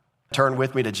Turn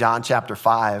with me to John chapter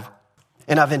 5.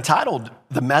 And I've entitled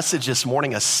the message this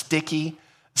morning, A Sticky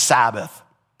Sabbath.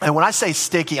 And when I say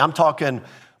sticky, I'm talking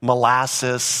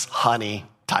molasses, honey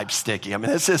type sticky. I mean,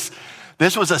 this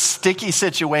was a sticky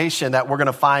situation that we're going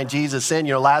to find Jesus in.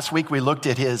 Last week we looked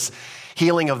at his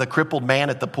healing of the crippled man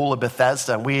at the Pool of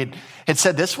Bethesda. And we had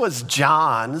said this was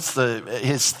John's,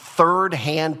 his third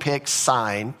hand-picked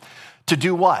sign to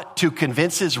do what? To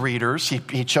convince his readers.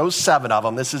 He chose 7 of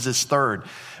them. This is his third.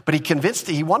 But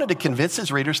he wanted to convince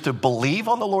his readers to believe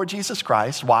on the Lord Jesus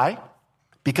Christ. Why?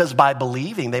 Because by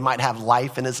believing, they might have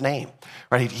life in his name.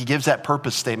 Right? He gives that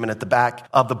purpose statement at the back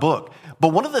of the book. But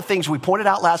one of the things we pointed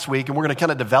out last week, and we're going to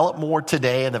kind of develop more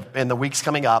today in the weeks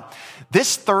coming up,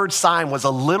 this third sign was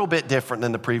a little bit different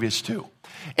than the previous 2.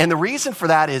 And the reason for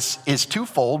that is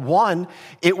twofold. One,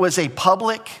 it was a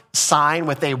public sign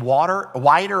with a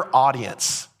wider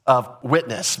audience of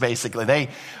witness, basically.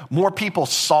 More people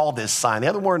saw this sign. The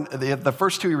other one, the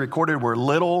first 2 he recorded were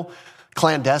little,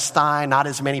 clandestine, not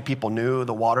as many people knew,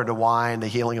 the water to wine, the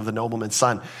healing of the nobleman's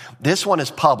son. This one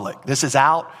is public. This is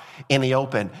out in the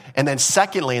open. And then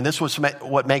secondly, and this was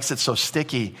what makes it so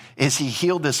sticky, is he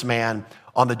healed this man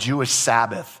on the Jewish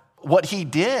Sabbath. What he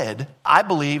did, I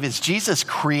believe, is Jesus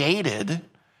created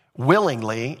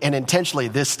willingly and intentionally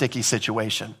this sticky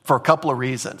situation for a couple of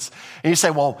reasons. And you say,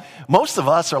 well, most of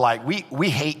us are like, we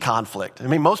hate conflict. I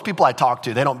mean, most people I talk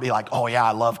to, they don't be like, oh yeah,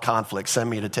 I love conflict. Send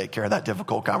me to take care of that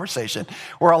difficult conversation.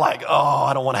 We're all like, oh,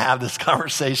 I don't want to have this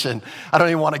conversation. I don't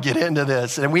even want to get into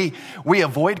this. And we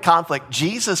avoid conflict.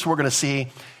 Jesus, we're going to see,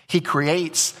 he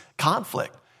creates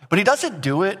conflict, but he doesn't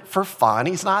do it for fun.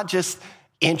 He's not just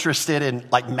interested in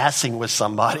like messing with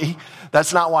somebody.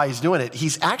 That's not why he's doing it.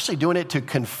 He's actually doing it to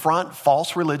confront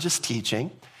false religious teaching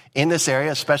in this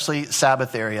area, especially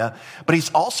Sabbath area. But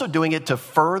he's also doing it to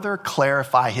further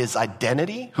clarify his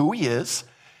identity, who he is,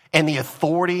 and the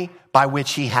authority by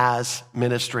which he has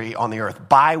ministry on the earth,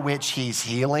 by which he's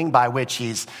healing, by which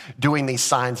he's doing these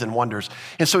signs and wonders.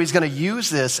 And so he's going to use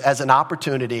this as an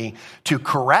opportunity to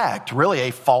correct really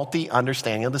a faulty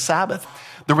understanding of the Sabbath.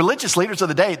 The religious leaders of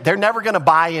the day, they're never going to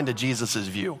buy into Jesus's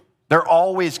view. They're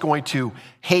always going to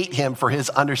hate him for his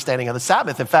understanding of the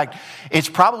Sabbath. In fact, it's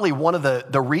probably one of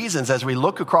the reasons as we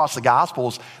look across the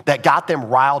Gospels that got them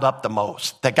riled up the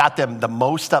most, that got them the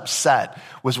most upset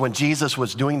was when Jesus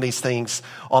was doing these things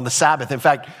on the Sabbath. In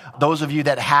fact, those of you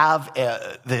that have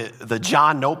the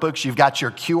John notebooks, you've got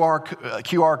your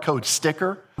QR code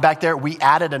sticker back there. We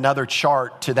added another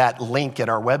chart to that link at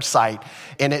our website,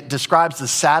 and it describes the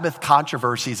Sabbath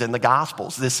controversies in the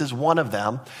Gospels. This is one of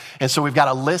them. And so we've got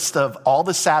a list of all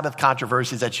the Sabbath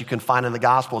controversies that you can find in the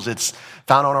Gospels. It's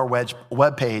found on our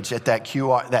webpage at that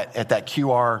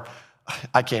QR.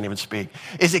 I can't even speak.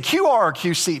 Is it QR or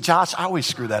QC? Josh, I always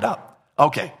screw that up.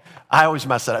 Okay. I always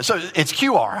mess that up. So it's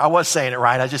QR. I was saying it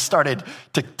right. I just started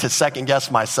to second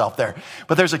guess myself there.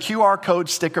 But there's a QR code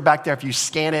sticker back there. If you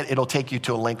scan it, it'll take you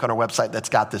to a link on our website that's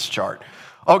got this chart.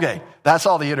 Okay, that's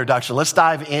all the introduction. Let's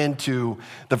dive into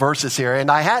the verses here.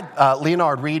 And I had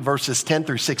Leonard read verses 10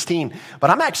 through 16, but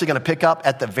I'm actually going to pick up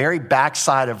at the very back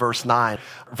side of verse 9.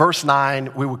 Verse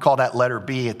 9, we would call that letter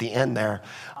B at the end there.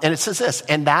 And it says this,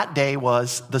 and that day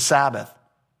was the Sabbath.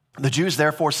 The Jews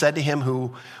therefore said to him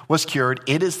who was cured,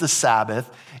 it is the Sabbath.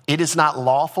 It is not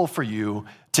lawful for you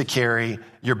to carry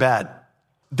your bed.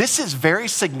 This is very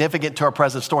significant to our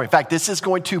present story. In fact, this is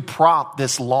going to prompt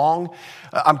this long,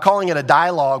 I'm calling it a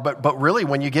dialogue, but really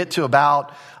when you get to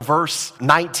about verse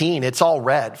 19, it's all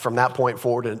read from that point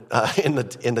forward in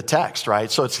the text,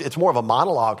 right? So it's more of a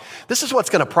monologue. This is what's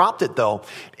going to prompt it though.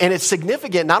 And it's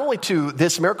significant not only to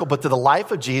this miracle, but to the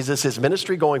life of Jesus, his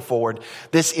ministry going forward,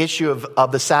 this issue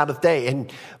of the Sabbath day.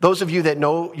 And those of you that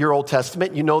know your Old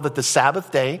Testament, you know that the Sabbath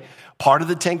day, part of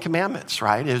the 10 Commandments,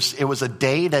 right? It was a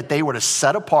day that they were to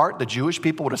set apart, the Jewish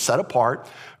people were to set apart,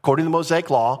 according to the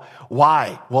Mosaic law.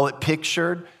 Why? Well, it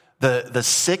pictured the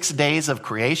 6 days of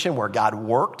creation where God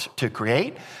worked to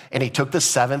create, and he took the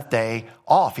 7th day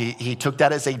off. He took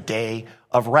that as a day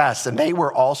of rest. And they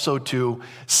were also to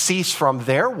cease from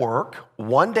their work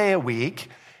 1 day a week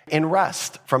and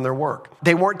rest from their work.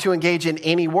 They weren't to engage in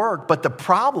any work, but the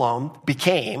problem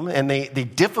became, and the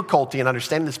difficulty in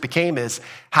understanding this became, is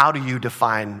how do you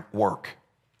define work?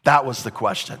 That was the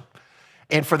question.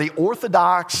 And for the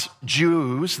Orthodox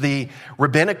Jews, the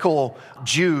rabbinical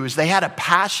Jews, they had a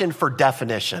passion for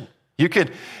definition. You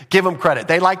could give them credit.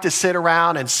 They like to sit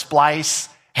around and splice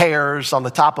hairs on the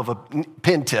top of a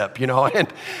pin tip,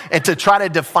 and to try to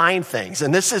define things.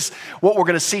 And this is what we're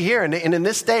going to see here. And in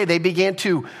this day, they began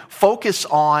to focus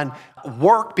on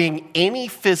work being any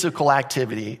physical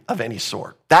activity of any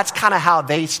sort. That's kind of how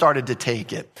they started to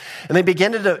take it. And they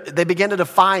began to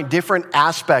define different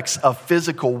aspects of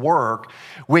physical work,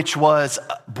 which was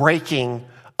breaking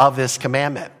of this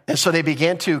commandment. And so they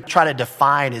began to try to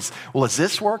define is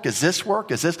this work? Is this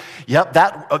work? Is this? Yep,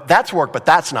 that's work, but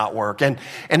that's not work. And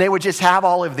they would just have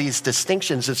all of these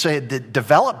distinctions. And so they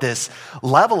developed this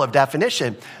level of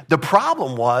definition. The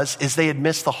problem is they had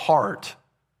missed the heart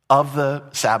of the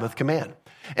Sabbath command.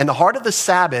 And the heart of the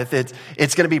Sabbath,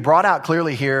 it's going to be brought out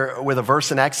clearly here with a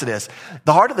verse in Exodus.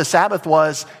 The heart of the Sabbath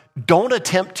was, don't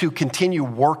attempt to continue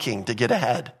working to get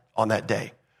ahead on that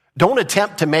day. Don't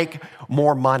attempt to make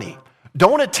more money.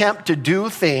 Don't attempt to do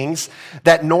things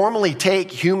that normally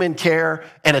take human care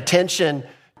and attention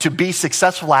to be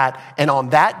successful at. And on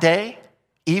that day,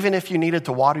 even if you needed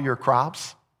to water your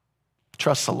crops,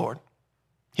 trust the Lord.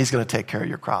 He's going to take care of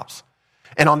your crops.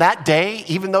 And on that day,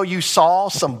 even though you saw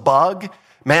some bug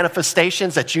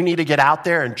manifestations that you need to get out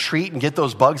there and treat and get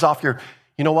those bugs off you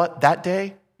know what? That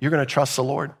day, you're going to trust the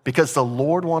Lord because the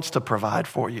Lord wants to provide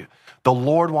for you. The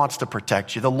Lord wants to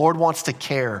protect you. The Lord wants to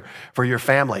care for your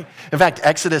family. In fact,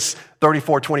 Exodus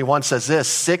 34:21 says this,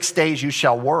 6 days you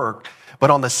shall work,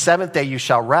 but on the seventh day you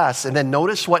shall rest. And then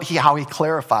notice how he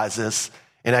clarifies this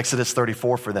in Exodus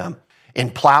 34 for them.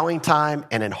 In plowing time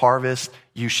and in harvest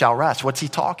you shall rest. What's he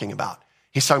talking about?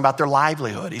 He's talking about their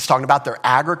livelihood. He's talking about their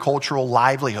agricultural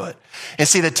livelihood. And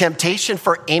see, the temptation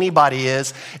for anybody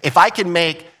is, if I can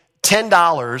make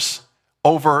 $10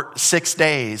 over 6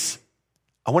 days,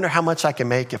 I wonder how much I can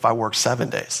make if I work 7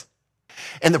 days.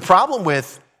 And the problem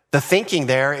with the thinking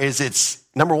there is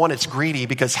number one, it's greedy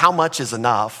because how much is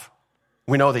enough?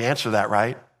 We know the answer to that,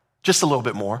 right? Just a little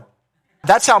bit more.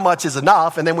 That's how much is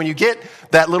enough. And then when you get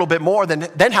that little bit more,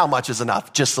 then how much is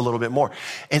enough? Just a little bit more.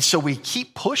 And so we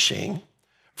keep pushing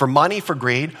for money, for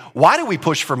greed. Why do we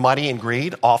push for money and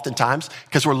greed oftentimes?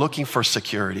 Because we're looking for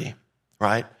security,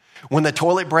 right? When the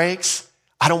toilet breaks,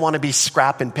 I don't want to be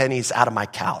scrapping pennies out of my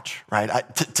couch,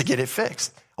 right? To get it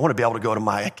fixed. I want to be able to go to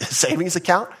my savings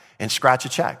account and scratch a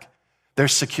check.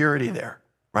 There's security there,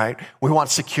 right? We want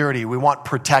security. We want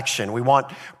protection. We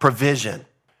want provision.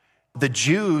 The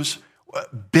Jews,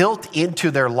 built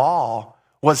into their law,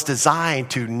 was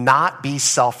designed to not be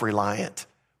self-reliant,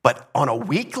 but on a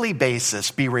weekly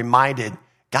basis be reminded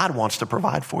God wants to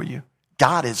provide for you.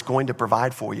 God is going to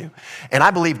provide for you. And I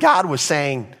believe God was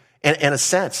saying, in a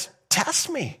sense, test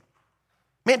me.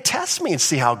 Man, test me and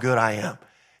see how good I am.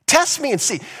 Test me and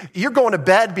see. You're going to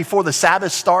bed before the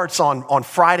Sabbath starts on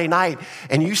Friday night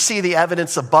and you see the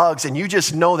evidence of bugs and you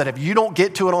just know that if you don't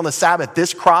get to it on the Sabbath,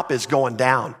 this crop is going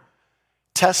down.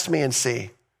 Test me and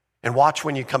see. And watch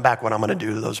when you come back what I'm going to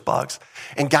do to those bugs.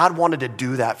 And God wanted to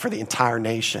do that for the entire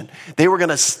nation. They were going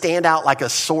to stand out like a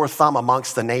sore thumb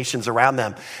amongst the nations around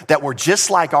them that were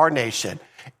just like our nation.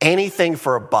 Anything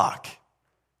for a buck.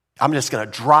 I'm just going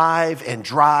to drive and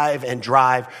drive and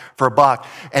drive for a buck.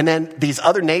 And then these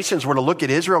other nations were to look at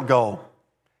Israel and go,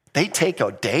 they take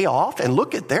a day off and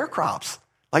look at their crops.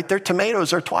 Like their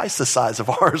tomatoes are twice the size of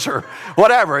ours or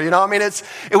whatever.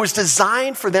 It was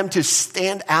designed for them to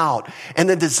stand out and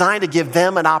then designed to give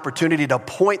them an opportunity to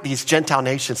point these Gentile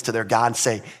nations to their God and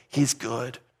say, he's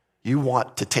good. You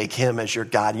want to take him as your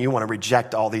God and you want to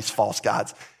reject all these false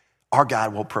gods. Our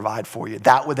God will provide for you.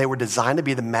 That way they were designed to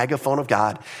be the megaphone of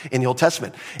God in the Old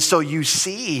Testament. So you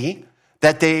see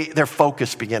that their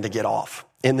focus began to get off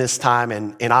in this time.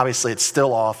 And obviously it's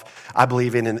still off, I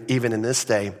believe, even in this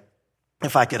day,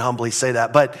 if I could humbly say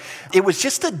that. But it was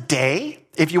just a day,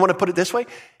 if you want to put it this way,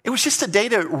 it was just a day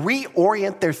to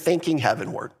reorient their thinking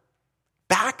heavenward.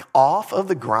 Back off of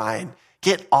the grind,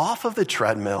 get off of the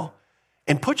treadmill,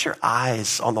 and put your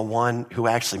eyes on the one who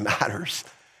actually matters.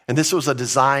 And this was a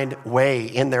designed way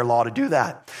in their law to do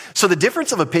that. So the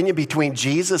difference of opinion between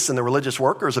Jesus and the religious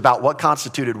workers about what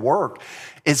constituted work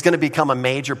is going to become a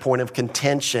major point of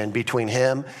contention between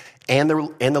him and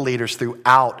the leaders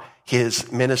throughout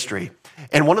his ministry.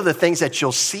 And one of the things that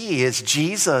you'll see is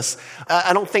Jesus,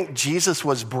 I don't think Jesus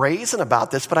was brazen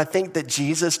about this, but I think that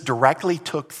Jesus directly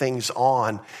took things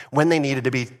on when they needed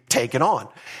to be taken on.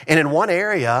 And in one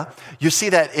area, you see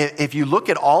that if you look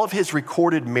at all of his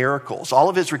recorded miracles, all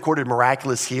of his recorded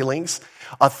miraculous healings,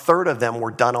 a third of them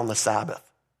were done on the Sabbath.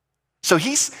 So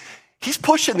he's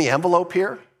pushing the envelope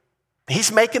here.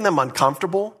 He's making them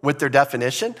uncomfortable with their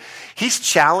definition. He's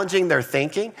challenging their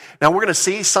thinking. Now we're going to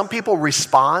see some people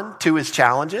respond to his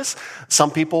challenges. Some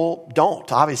people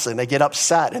don't, obviously, and they get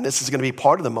upset. And this is going to be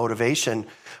part of the motivation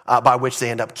by which they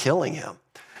end up killing him.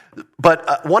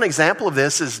 But one example of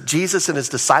this is Jesus and his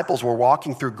disciples were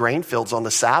walking through grain fields on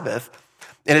the Sabbath,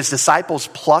 and his disciples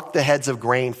plucked the heads of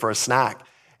grain for a snack.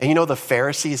 And the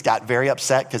Pharisees got very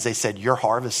upset because they said, you're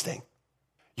harvesting.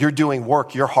 You're doing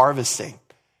work, you're harvesting.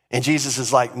 And Jesus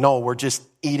is like, no, we're just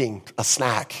eating a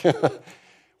snack.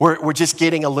 We're just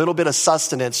getting a little bit of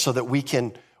sustenance so that we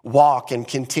can walk and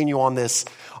continue on this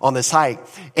hike.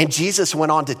 And Jesus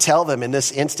went on to tell them in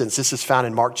this instance, this is found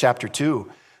in Mark chapter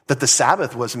 2, that the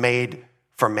Sabbath was made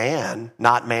for man,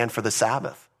 not man for the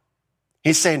Sabbath.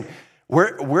 He's saying,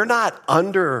 we're not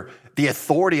under the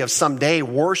authority of someday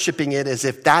worshiping it as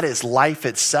if that is life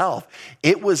itself.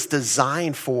 It was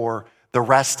designed for the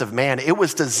rest of man. It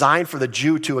was designed for the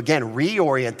Jew to, again,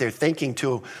 reorient their thinking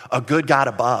to a good God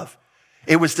above.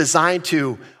 It was designed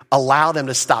to allow them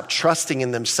to stop trusting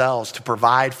in themselves to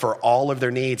provide for all of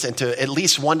their needs and to at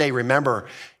least one day remember,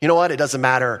 you know what, it doesn't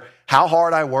matter how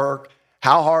hard I work,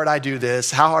 how hard I do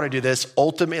this, how hard I do this,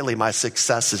 ultimately my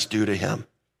success is due to him.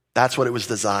 That's what it was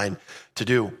designed to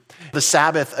do. The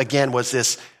Sabbath, again, was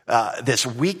this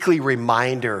weekly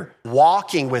reminder.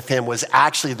 Walking with him was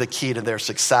actually the key to their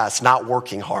success, not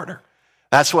working harder.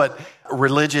 That's what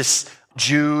religious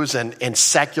Jews and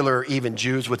secular even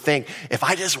Jews would think. If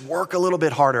I just work a little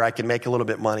bit harder, I can make a little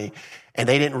bit money. And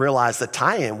they didn't realize the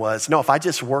tie-in was, no, if I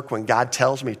just work when God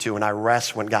tells me to and I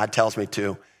rest when God tells me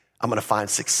to, I'm going to find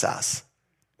success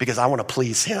because I want to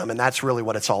please him. And that's really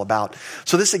what it's all about.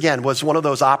 So this, again, was one of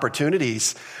those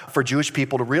opportunities for Jewish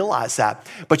people to realize that.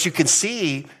 But you can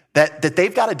see that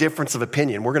they've got a difference of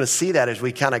opinion. We're going to see that as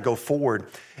we kind of go forward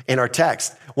in our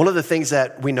text. One of the things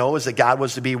that we know is that God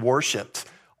was to be worshiped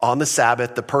on the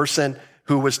Sabbath. The person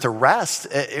who was to rest,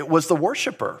 it was the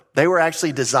worshiper. They were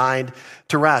actually designed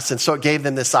to rest. And so it gave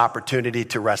them this opportunity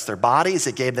to rest their bodies.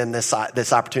 It gave them this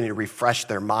opportunity to refresh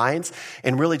their minds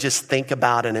and really just think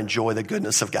about and enjoy the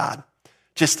goodness of God.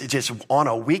 Just on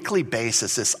a weekly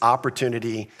basis, this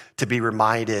opportunity to be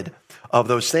reminded of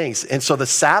those things. And so the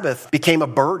Sabbath became a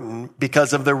burden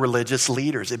because of the religious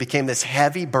leaders. It became this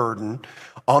heavy burden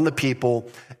on the people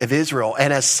of Israel.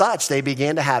 And as such, they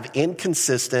began to have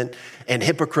inconsistent and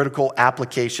hypocritical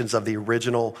applications of the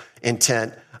original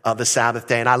intent of the Sabbath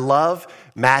day. And I love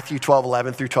Matthew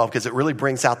 12:11 through 12 because it really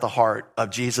brings out the heart of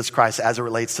Jesus Christ as it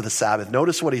relates to the Sabbath.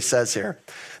 Notice what he says here.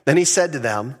 Then he said to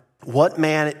them, "What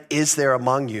man is there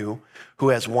among you who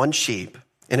has one sheep,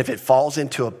 and if it falls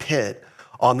into a pit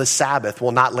on the Sabbath,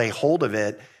 will not lay hold of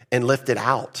it and lift it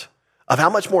out? Of how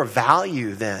much more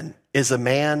value then is a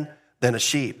man than a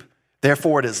sheep?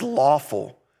 Therefore it is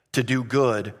lawful to do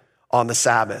good on the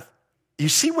Sabbath." You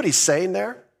see what he's saying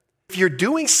there? If you're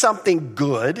doing something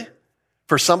good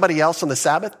for somebody else on the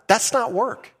Sabbath, that's not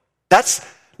work. That's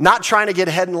not trying to get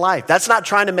ahead in life. That's not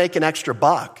trying to make an extra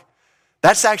buck.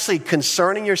 That's actually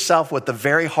concerning yourself with the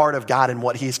very heart of God and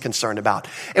what he's concerned about.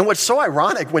 And what's so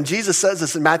ironic when Jesus says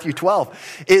this in Matthew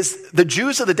 12 is the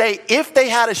Jews of the day, if they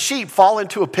had a sheep fall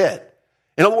into a pit,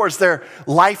 in other words, their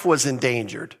life was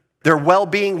endangered. Their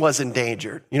well-being was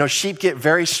endangered. Sheep get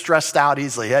very stressed out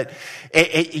easily.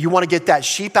 You want to get that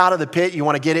sheep out of the pit. You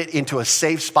want to get it into a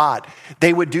safe spot.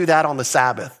 They would do that on the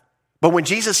Sabbath. But when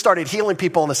Jesus started healing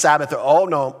people on the Sabbath, oh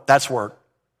no, that's work.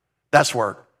 That's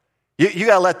work. You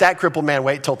got to let that crippled man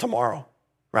wait till tomorrow,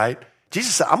 right?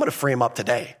 Jesus said, I'm going to free him up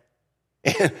today.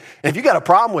 And if you got a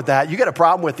problem with that, you got a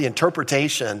problem with the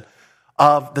interpretation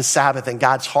of the Sabbath and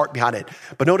God's heart behind it.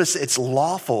 But notice it's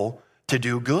lawful to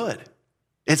do good.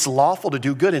 It's lawful to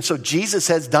do good. And so Jesus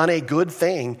has done a good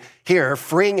thing here,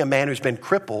 freeing a man who's been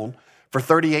crippled for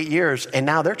 38 years. And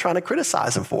now they're trying to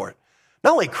criticize him for it.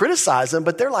 Not only criticize him,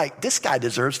 but they're like, this guy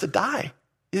deserves to die.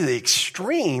 This is the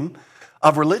extreme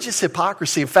of religious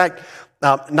hypocrisy. In fact,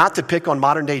 not to pick on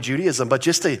modern day Judaism, but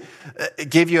just to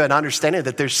give you an understanding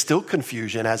that there's still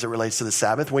confusion as it relates to the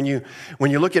Sabbath. When you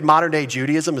look at modern day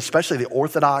Judaism, especially the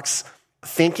Orthodox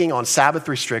thinking on Sabbath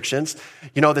restrictions,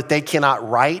 you know that they cannot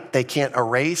write, they can't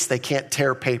erase, they can't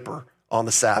tear paper on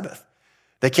the Sabbath.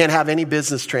 They can't have any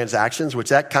business transactions, which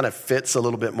that kind of fits a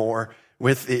little bit more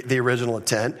with the original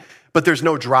intent. But there's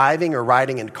no driving or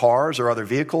riding in cars or other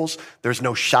vehicles. There's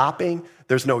no shopping.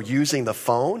 There's no using the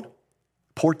phone.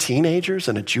 Poor teenagers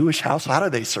in a Jewish house, how do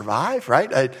they survive,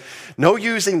 right? No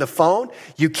using the phone.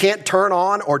 You can't turn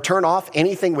on or turn off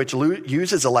anything which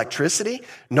uses electricity.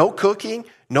 No cooking,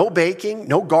 no baking,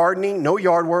 no gardening, no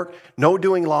yard work, no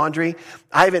doing laundry.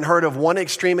 I haven't heard of one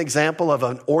extreme example of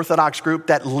an Orthodox group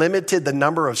that limited the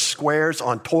number of squares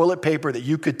on toilet paper that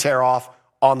you could tear off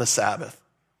on the Sabbath.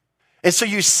 And so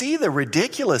you see the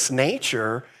ridiculous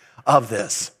nature of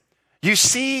this. You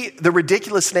see the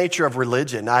ridiculous nature of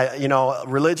religion.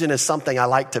 Religion is something I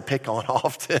like to pick on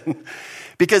often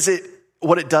because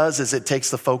what it does is it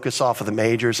takes the focus off of the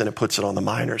majors and it puts it on the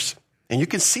minors. And you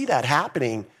can see that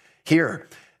happening here.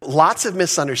 Lots of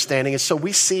misunderstanding. And so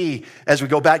we see, as we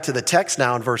go back to the text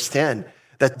now in verse 10,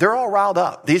 that they're all riled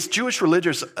up. These Jewish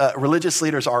religious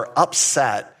leaders are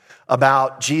upset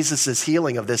about Jesus'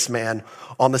 healing of this man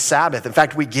on the Sabbath. In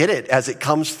fact, we get it as it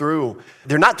comes through.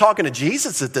 They're not talking to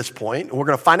Jesus at this point. We're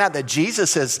going to find out that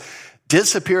Jesus has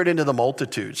disappeared into the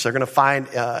multitudes. They're going to find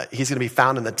he's going to be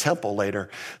found in the temple later.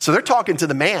 So they're talking to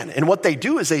the man. And what they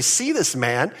do is they see this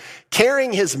man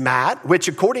carrying his mat, which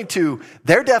according to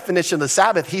their definition of the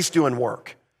Sabbath, he's doing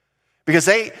work. Because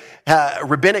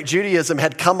rabbinic Judaism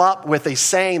had come up with a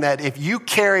saying that if you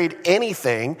carried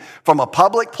anything from a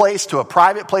public place to a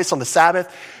private place on the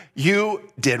Sabbath, you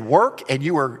did work and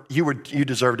you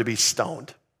deserved to be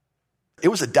stoned. It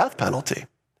was a death penalty.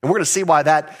 And we're going to see why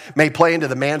that may play into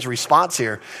the man's response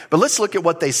here. But let's look at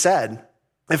what they said.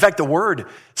 In fact, the word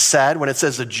said, when it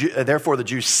says, therefore the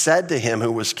Jews said to him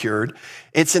who was cured,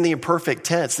 it's in the imperfect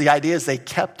tense. The idea is they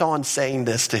kept on saying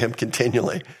this to him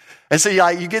continually. And so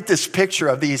you get this picture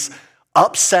of these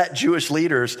upset Jewish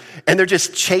leaders, and they're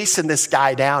just chasing this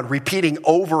guy down, repeating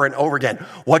over and over again,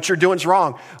 what you're doing is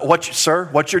wrong. Sir,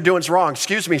 what you're doing is wrong.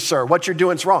 Excuse me, sir, what you're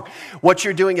doing is wrong. What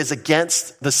you're doing is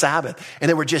against the Sabbath. And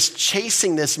they were just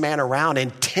chasing this man around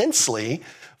intensely,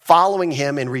 following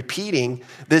him and repeating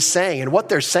this saying. And what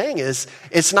they're saying is,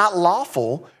 it's not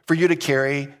lawful for you to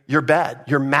carry your bed,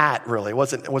 your mat, really. It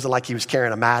wasn't like he was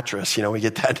carrying a mattress. We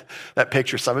get that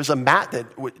picture. So it was a mat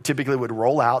that typically would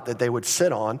roll out that they would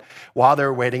sit on while they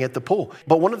were waiting at the pool.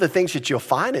 But one of the things that you'll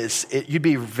find is you'd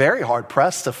be very hard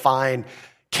pressed to find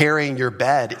carrying your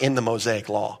bed in the Mosaic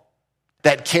law.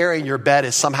 That carrying your bed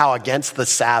is somehow against the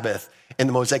Sabbath in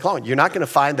the Mosaic law. You're not going to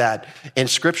find that in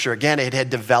Scripture. Again, it had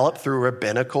developed through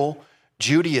rabbinical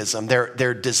Judaism,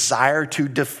 their desire to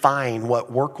define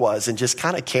what work was and just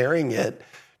kind of carrying it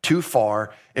too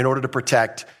far in order to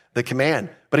protect the command.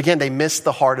 But again, they missed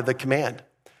the heart of the command.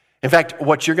 In fact,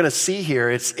 what you're going to see here,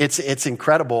 it's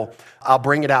incredible. I'll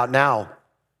bring it out now.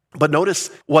 But notice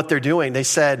what they're doing. They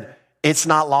said, it's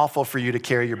not lawful for you to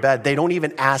carry your bed. They don't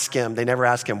even ask him. They never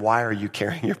ask him, why are you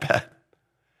carrying your bed?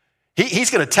 He's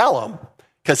going to tell them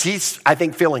because he's, I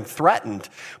think, feeling threatened.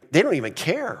 They don't even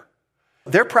care.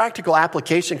 Their practical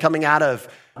application coming out of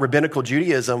rabbinical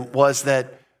Judaism was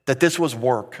that this was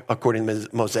work according to the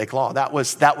Mosaic law. That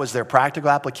was their practical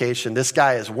application. This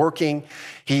guy is working.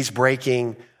 He's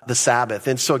breaking the Sabbath.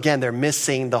 And so again, they're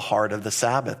missing the heart of the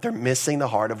Sabbath. They're missing the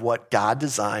heart of what God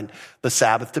designed the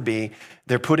Sabbath to be.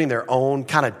 They're putting their own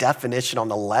kind of definition on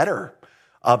the letter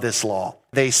of this law.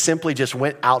 They simply just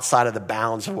went outside of the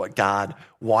bounds of what God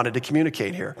wanted to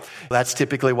communicate here. That's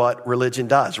typically what religion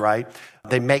does, right?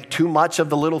 They make too much of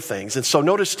the little things. And so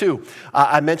notice too,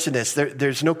 I mentioned this,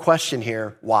 there's no question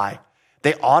here why.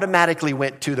 They automatically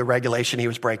went to the regulation he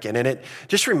was breaking. And it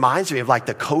just reminds me of like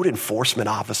the code enforcement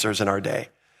officers in our day.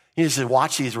 You just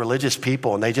watch these religious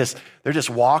people and they're just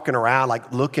walking around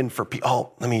like looking for people.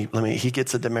 Oh, let me, he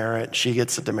gets a demerit, she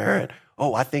gets a demerit.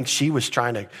 Oh, I think she was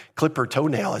trying to clip her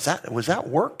toenail. Was that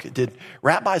work? Did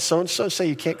Rabbi so-and-so say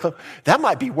you can't clip? That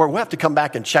might be work. We'll have to come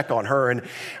back and check on her. And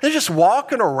they're just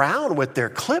walking around with their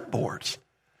clipboards.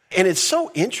 And it's so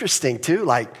interesting too,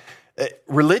 like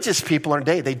religious people in our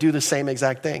day, they do the same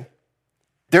exact thing.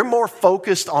 They're more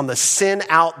focused on the sin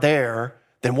out there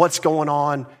than what's going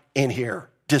on in here,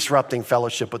 disrupting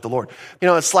fellowship with the Lord.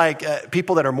 It's like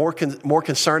people that are more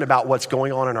concerned about what's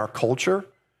going on in our culture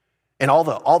and all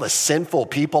the sinful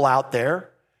people out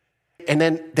there. And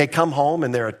then they come home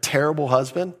and they're a terrible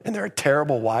husband and they're a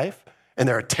terrible wife and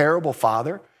they're a terrible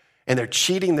father and they're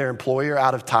cheating their employer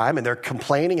out of time and they're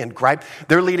complaining and gripe.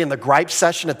 They're leading the gripe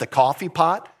session at the coffee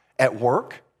pot at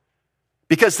work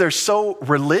because they're so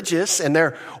religious and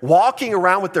they're walking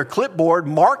around with their clipboard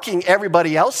marking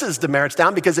everybody else's demerits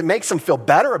down because it makes them feel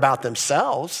better about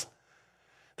themselves.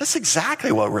 That's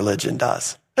exactly what religion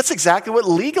does. That's exactly what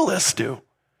legalists do.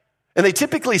 And they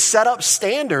typically set up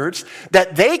standards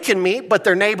that they can meet, but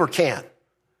their neighbor can't.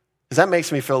 Because that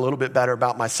makes me feel a little bit better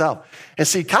about myself. And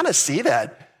so you kind of see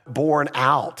that borne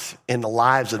out in the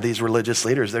lives of these religious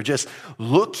leaders. They're just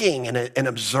looking and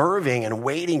observing and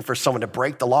waiting for someone to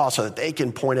break the law so that they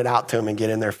can point it out to them and get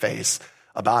in their face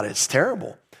about it. It's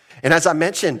terrible. And as I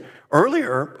mentioned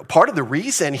earlier, part of the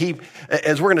reason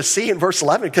as we're going to see in verse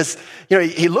 11, because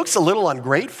he looks a little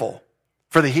ungrateful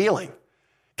for the healing.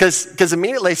 Because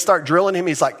immediately they start drilling him.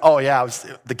 He's like, oh yeah,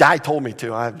 the guy told me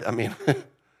to. I mean,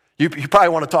 you probably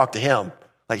want to talk to him.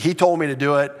 Like he told me to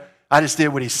do it. I just did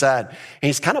what he said. And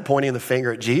he's kind of pointing the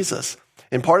finger at Jesus.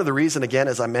 And part of the reason, again,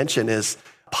 as I mentioned, is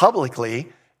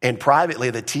publicly and privately,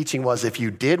 the teaching was if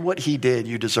you did what he did,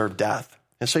 you deserve death.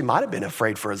 And so he might have been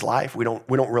afraid for his life. We don't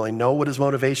really know what his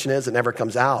motivation is. It never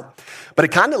comes out. But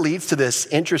it kind of leads to this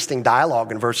interesting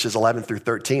dialogue in verses 11 through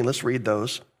 13. Let's read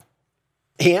those.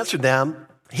 He answered them,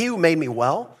 "He who made me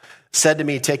well said to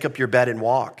me, 'Take up your bed and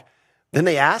walk.' Then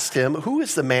they asked him, 'Who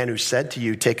is the man who said to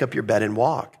you, 'Take up your bed and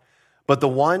walk'?" But the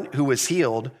one who was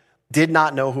healed did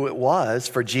not know who it was,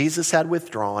 for Jesus had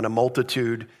withdrawn, a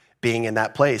multitude being in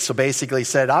that place. So basically he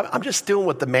said, I'm just doing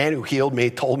what the man who healed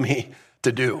me told me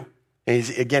to do. And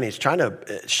he's trying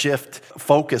to shift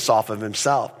focus off of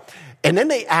himself. And then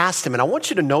they asked him, and I want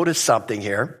you to notice something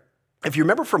here. If you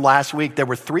remember from last week, there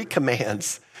were 3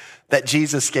 commands that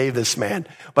Jesus gave this man.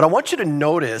 But I want you to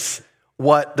notice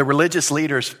what the religious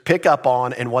leaders pick up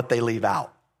on and what they leave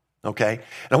out, okay?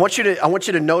 And I want you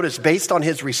to notice, based on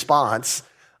his response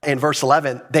in verse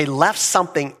 11, they left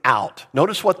something out.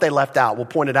 Notice what they left out. We'll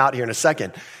point it out here in a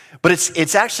second. But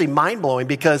it's actually mind-blowing,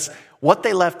 because what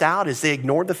they left out is they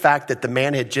ignored the fact that the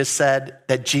man had just said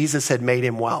that Jesus had made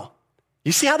him well.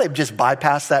 You see how they've just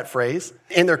bypassed that phrase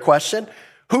in their question?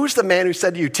 Who's the man who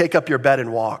said to you, 'Take up your bed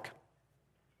and walk'?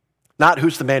 Not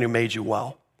who's the man who made you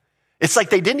well. It's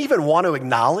like they didn't even want to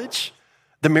acknowledge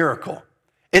the miracle.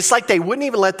 It's like they wouldn't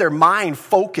even let their mind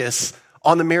focus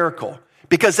on the miracle,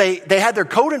 because they had their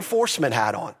code enforcement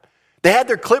hat on. They had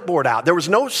their clipboard out. There was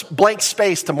no blank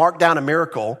space to mark down a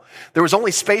miracle. There was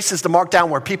only spaces to mark down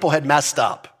where people had messed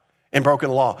up and broken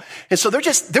the law. And so they're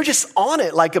just on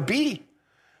it like a bee.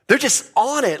 They're just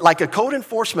on it like a code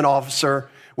enforcement officer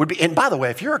would be. And by the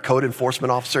way, if you're a code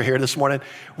enforcement officer here this morning,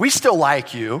 we still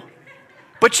like you,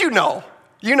 but you know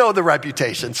the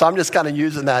reputation. So I'm just kind of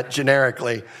using that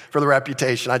generically for the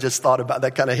reputation. I just thought about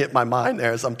that, kind of hit my mind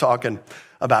there as I'm talking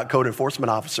about code enforcement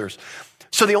officers.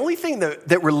 So the only thing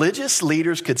that religious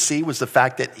leaders could see was the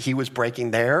fact that he was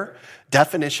breaking their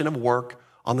definition of work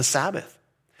on the Sabbath.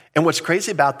 And what's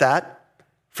crazy about that,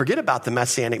 forget about the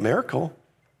messianic miracle.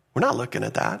 We're not looking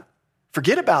at that.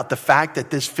 Forget about the fact that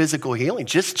this physical healing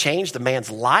just changed the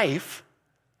man's life.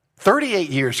 38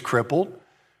 years crippled,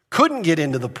 couldn't get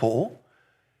into the pool,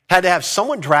 had to have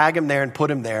someone drag him there and put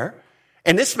him there.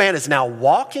 And this man is now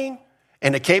walking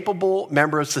and a capable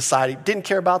member of society. Didn't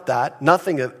care about that.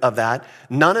 Nothing of that.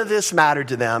 None of this mattered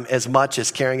to them as much as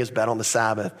carrying his bed on the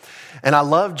Sabbath. And I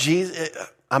love Jesus,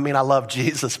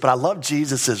 but I love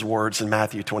Jesus' words in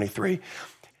Matthew 23.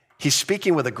 He's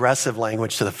speaking with aggressive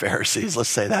language to the Pharisees. Let's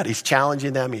say that. He's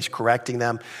challenging them. He's correcting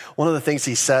them. One of the things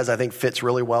he says, I think, fits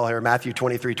really well here. Matthew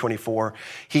 23:24.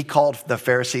 He called the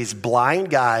Pharisees blind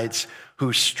guides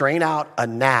who strain out a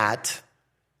gnat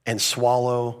and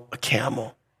swallow a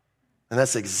camel. And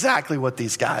that's exactly what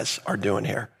these guys are doing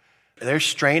here. They're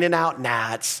straining out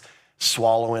gnats,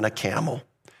 swallowing a camel,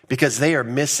 because they are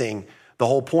missing the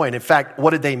whole point. In fact, what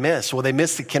did they miss? Well, they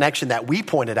missed the connection that we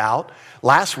pointed out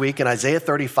last week in Isaiah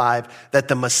 35, that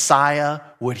the Messiah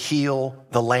would heal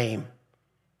the lame.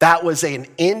 That was an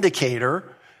indicator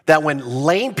that when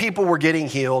lame people were getting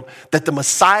healed, that the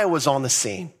Messiah was on the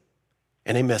scene,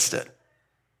 and they missed it.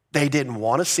 They didn't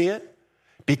want to see it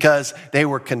because they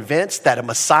were convinced that a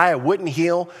Messiah wouldn't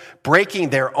heal, breaking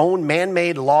their own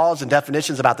man-made laws and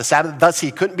definitions about the Sabbath. Thus, he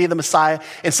couldn't be the Messiah.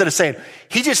 Instead of saying,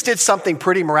 he just did something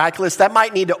pretty miraculous, that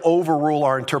might need to overrule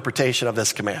our interpretation of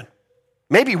this command.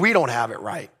 Maybe we don't have it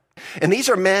right. And these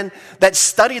are men that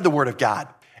studied the Word of God.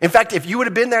 In fact, if you would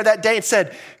have been there that day and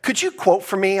said, could you quote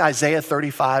for me Isaiah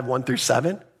 35,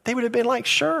 1-7? They would have been like,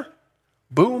 sure.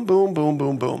 Boom, boom, boom,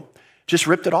 boom, boom. Just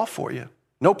ripped it off for you.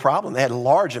 No problem. They had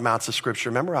large amounts of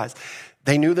scripture memorized.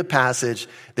 They knew the passage.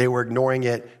 They were ignoring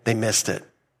it. They missed it.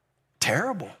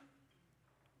 Terrible.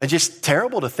 And just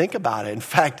terrible to think about it. In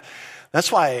fact,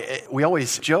 that's why we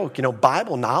always joke,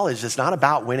 Bible knowledge is not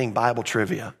about winning Bible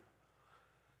trivia.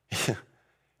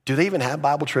 Do they even have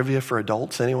Bible trivia for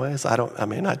adults anyways?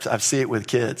 I see it with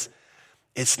kids.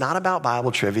 It's not about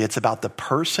Bible trivia. It's about the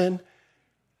person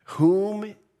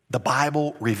whom the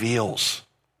Bible reveals.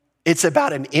 It's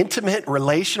about an intimate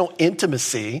relational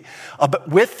intimacy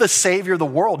with the Savior of the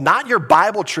world, not your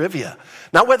Bible trivia.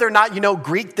 Not whether or not you know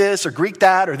Greek this or Greek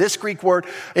that or this Greek word.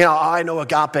 I know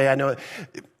agape, I know it.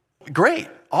 Great,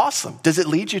 awesome. Does it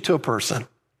lead you to a person?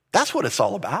 That's what it's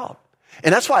all about.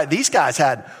 And that's why these guys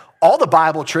had all the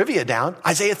Bible trivia down.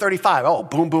 Isaiah 35, oh,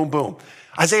 boom, boom, boom.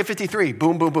 Isaiah 53,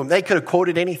 boom, boom, boom. They could have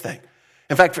quoted anything.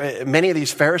 In fact, many of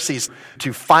these Pharisees, to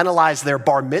finalize their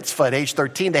bar mitzvah at age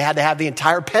 13, they had to have the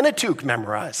entire Pentateuch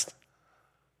memorized.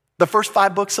 The first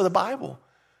 5 books of the Bible.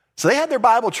 So they had their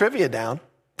Bible trivia down.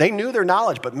 They knew their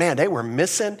knowledge, but man, they were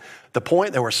missing the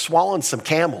point. They were swallowing some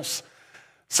camels.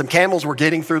 Some camels were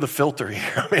getting through the filter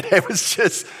here. It was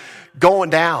just going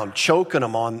down, choking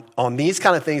them on these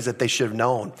kind of things that they should have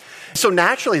known. So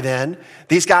naturally then,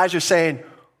 these guys are saying,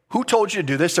 Who told you to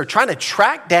do this? They're trying to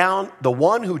track down the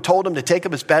one who told him to take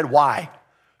up his bed. Why?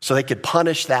 So they could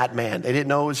punish that man. They didn't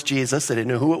know it was Jesus. They didn't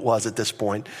know who it was at this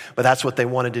point, but that's what they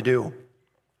wanted to do.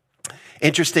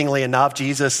 Interestingly enough,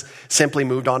 Jesus simply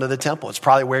moved on to the temple. It's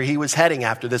probably where he was heading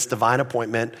after this divine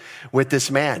appointment with this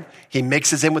man. He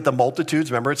mixes in with the multitudes.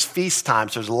 Remember, it's feast time,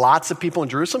 so there's lots of people in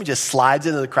Jerusalem. He just slides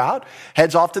into the crowd,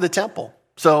 heads off to the temple.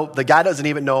 So the guy doesn't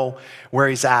even know where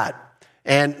he's at.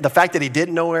 And the fact that he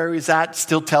didn't know where he's at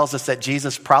still tells us that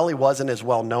Jesus probably wasn't as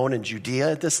well known in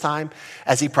Judea at this time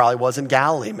as he probably was in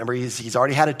Galilee. Remember, he's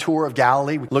already had a tour of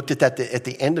Galilee. We looked at that at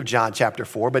the end of John chapter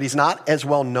 4, but he's not as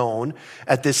well known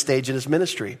at this stage in his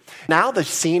ministry. Now the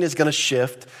scene is going to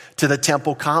shift to the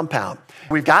temple compound.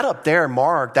 We've got up there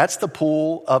marked, that's the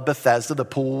Pool of Bethesda, the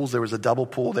pools. There was a double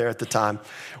pool there at the time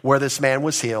where this man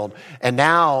was healed. And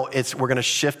now we're going to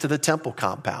shift to the temple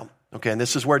compound. Okay, and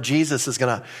this is where Jesus is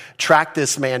going to track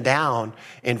this man down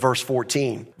in verse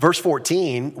 14. Verse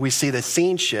 14, we see the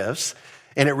scene shifts,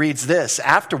 and it reads this: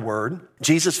 Afterward,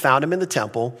 Jesus found him in the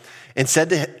temple and said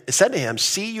to him,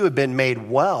 "See, you have been made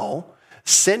well.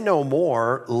 Sin no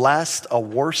more, lest a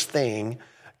worse thing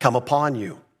come upon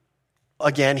you."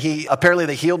 Again, apparently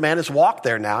the healed man has walked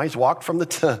there now. He's walked from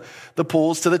the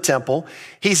pools to the temple.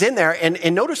 He's in there,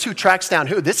 and notice who tracks down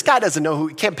who. This guy doesn't know who.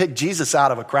 He can't pick Jesus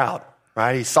out of a crowd.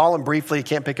 Right? He saw him briefly. He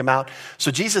can't pick him out.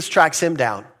 So Jesus tracks him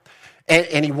down.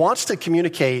 And he wants to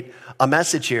communicate a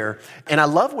message here. And I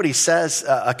love what he says,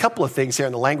 a couple of things here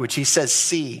in the language. He says,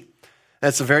 see.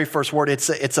 That's the very first word.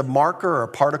 It's a marker or a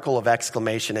particle of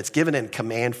exclamation. It's given in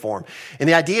command form. And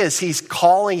the idea is he's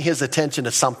calling his attention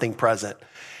to something present.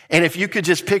 And if you could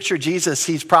just picture Jesus,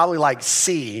 he's probably like,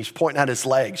 see. He's pointing at his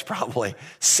legs probably.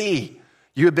 See,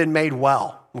 you have been made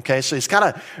well. Okay, so he's kind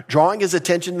of drawing his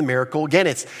attention to the miracle.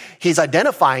 Again, he's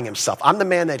identifying himself. I'm the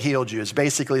man that healed you is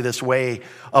basically this way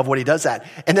of what he does that.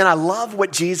 And then I love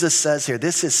what Jesus says here.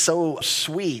 This is so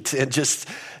sweet and just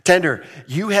tender.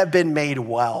 You have been made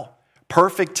well.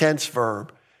 Perfect tense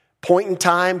verb. Point in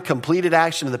time, completed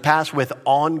action in the past with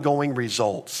ongoing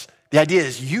results. The idea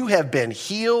is you have been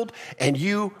healed and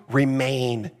you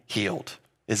remain healed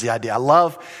is the idea. I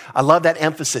love that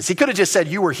emphasis. He could have just said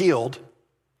you were healed.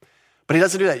 But he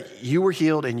doesn't do that. You were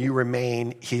healed and you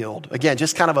remain healed. Again,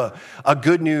 just kind of a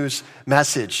good news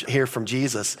message here from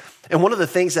Jesus. And one of the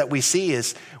things that we see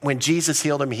is when Jesus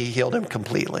healed him, he healed him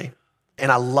completely.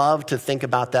 And I love to think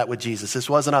about that with Jesus. This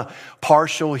wasn't a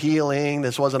partial healing.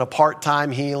 This wasn't a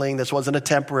part-time healing. This wasn't a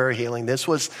temporary healing. This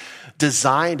was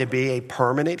designed to be a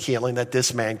permanent healing that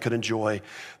this man could enjoy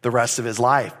the rest of his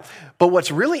life. But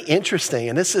what's really interesting,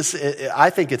 and this is,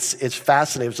 I think it's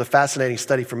fascinating, it was a fascinating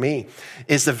study for me,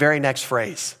 is the very next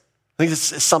phrase. I think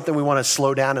this is something we want to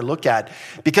slow down and look at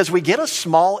because we get a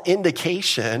small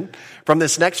indication from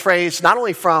this next phrase, not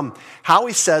only from how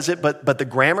he says it, but the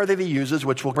grammar that he uses,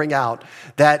 which we'll bring out,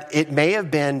 that it may have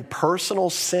been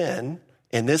personal sin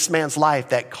in this man's life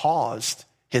that caused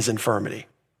his infirmity,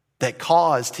 that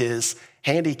caused his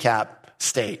handicap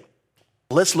state.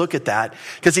 Let's look at that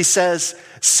because he says,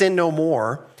 sin no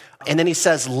more. And then he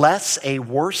says, lest a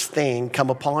worse thing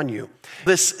come upon you.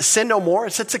 This sin no more,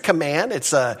 it's a command.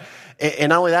 And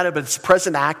not only that, but it's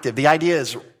present active. The idea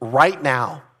is right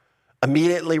now,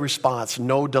 immediately response,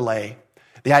 no delay.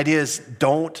 The idea is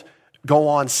don't go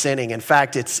on sinning. In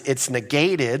fact, it's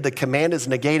negated. The command is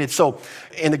negated. So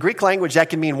in the Greek language, that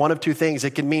can mean one of two things.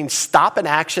 It can mean stop an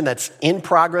action that's in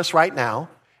progress right now.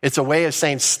 It's a way of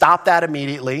saying stop that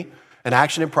immediately, an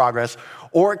action in progress.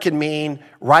 Or it can mean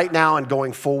right now and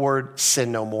going forward,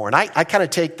 sin no more. And I kind of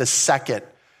take the second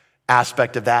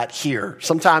aspect of that here.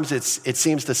 Sometimes it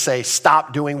seems to say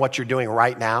stop doing what you're doing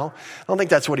right now. I don't think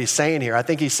that's what he's saying here. I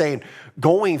think he's saying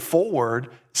going forward,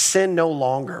 sin no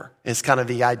longer is kind of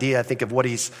the idea, I think, of what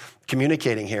he's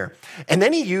communicating here. And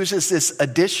then he uses this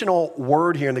additional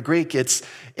word here in the Greek. It's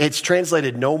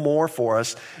translated no more for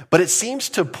us, but it seems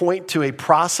to point to a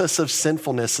process of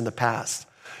sinfulness in the past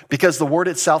because the word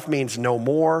itself means no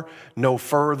more, no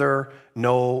further,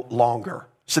 no longer.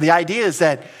 So the idea is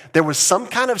that there was some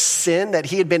kind of sin that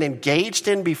he had been engaged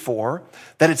in before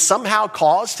that had somehow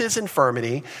caused his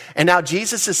infirmity. And now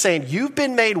Jesus is saying, you've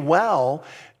been made well.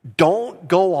 Don't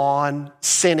go on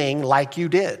sinning like you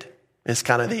did. Is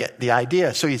kind of the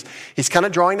idea. So he's kind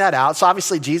of drawing that out. So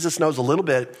obviously Jesus knows a little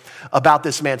bit about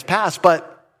this man's past,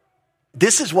 but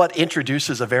this is what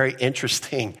introduces a very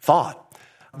interesting thought.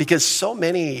 Because so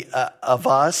many of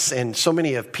us and so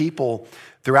many of people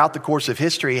throughout the course of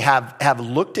history have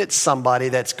looked at somebody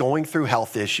that's going through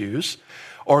health issues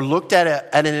or looked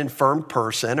at an infirm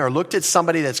person or looked at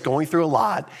somebody that's going through a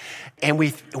lot. And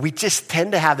we just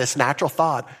tend to have this natural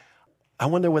thought, I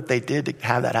wonder what they did to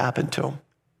have that happen to them.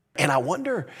 And I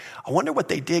wonder what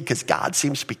they did, because God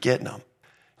seems to be getting them.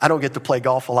 I don't get to play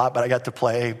golf a lot, but I got to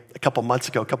play a couple months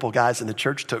ago. A couple of guys in the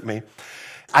church took me.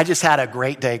 I just had a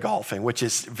great day golfing, which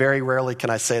is very rarely can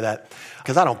I say that,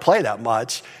 because I don't play that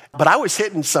much. But I was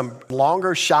hitting some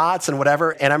longer shots and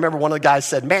whatever. And I remember one of the guys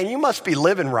said, man, you must be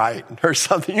living right or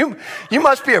something. You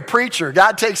must be a preacher.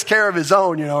 God takes care of his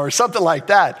own, or something like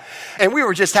that. And we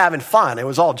were just having fun. It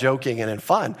was all joking and in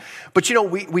fun. But,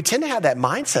 we tend to have that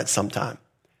mindset sometimes.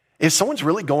 If someone's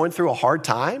really going through a hard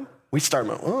time, we start,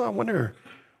 I wonder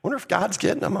if God's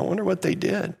getting them. I wonder what they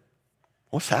did.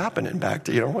 What's happening back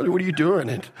there? What are you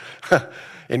doing?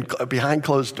 And behind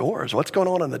closed doors, what's going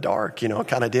on in the dark,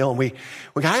 kind of deal. And we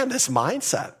got to have this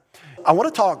mindset. I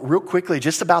want to talk real quickly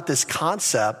just about this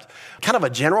concept, kind of a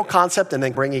general concept, and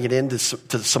then bringing it into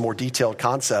some more detailed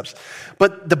concepts.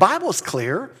 But the Bible is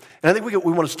clear, and I think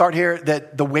we want to start here,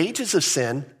 that the wages of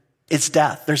sin is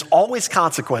death. There's always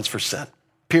consequence for sin,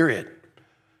 period.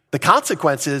 The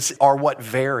consequences are what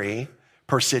vary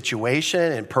per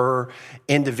situation and per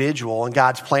individual and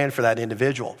God's plan for that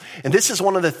individual. And this is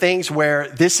one of the things where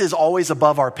this is always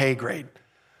above our pay grade.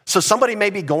 So somebody may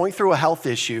be going through a health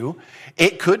issue.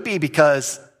 It could be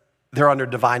because they're under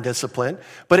divine discipline,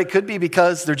 but it could be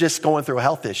because they're just going through a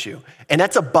health issue. And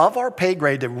that's above our pay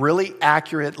grade to really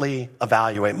accurately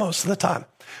evaluate most of the time.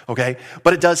 Okay,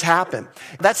 but it does happen.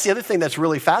 That's the other thing that's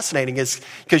really fascinating, is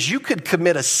because you could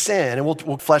commit a sin, and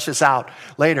we'll flesh this out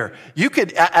later. You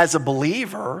could, as a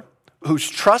believer who's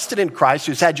trusted in Christ,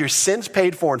 who's had your sins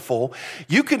paid for in full,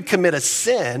 you could commit a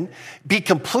sin, be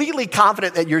completely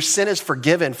confident that your sin is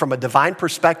forgiven from a divine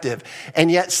perspective,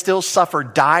 and yet still suffer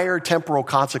dire temporal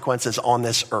consequences on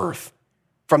this earth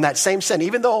from that same sin,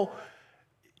 even though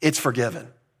it's forgiven.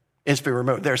 It's been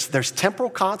removed. There's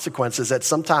temporal consequences that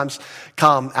sometimes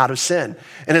come out of sin.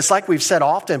 And it's like we've said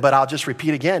often, but I'll just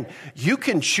repeat again. You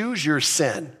can choose your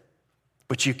sin,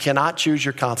 but you cannot choose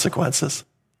your consequences.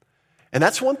 And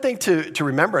that's one thing to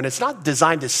remember. And it's not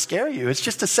designed to scare you. It's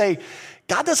just to say,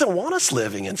 God doesn't want us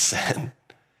living in sin.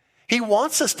 He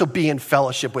wants us to be in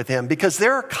fellowship with him, because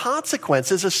there are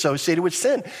consequences associated with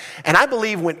sin. And I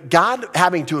believe when God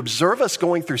having to observe us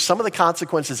going through some of the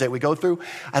consequences that we go through,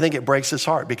 I think it breaks his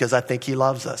heart, because I think he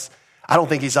loves us. I don't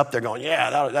think he's up there going,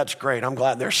 yeah, that's great. I'm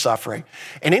glad they're suffering.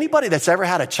 And anybody that's ever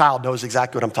had a child knows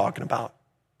exactly what I'm talking about.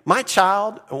 My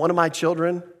child, one of my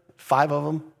children, 5 of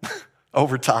them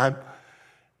over time,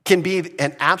 can be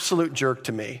an absolute jerk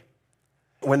to me.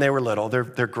 When they were little, they're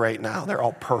great now. They're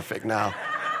all perfect now.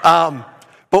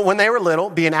 But when they were little,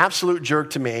 be an absolute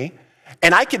jerk to me,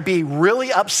 and I could be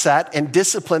really upset and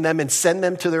discipline them and send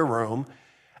them to their room.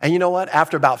 And you know what?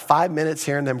 After about 5 minutes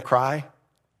hearing them cry,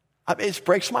 it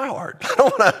breaks my heart. I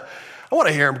don't want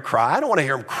to hear them cry. I don't want to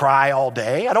hear them cry all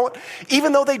day.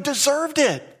 Even though they deserved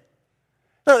it.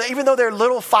 No, even though their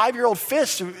little 5-year-old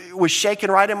fist was shaking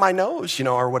right in my nose,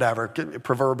 or whatever,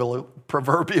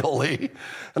 proverbially.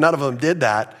 None of them did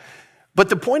that. But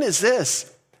the point is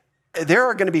this. There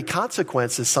are going to be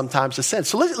consequences sometimes to sin.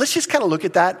 So let's just kind of look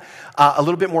at that a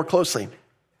little bit more closely.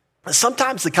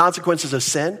 Sometimes the consequences of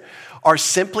sin are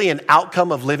simply an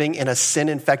outcome of living in a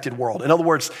sin-infected world. In other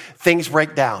words, things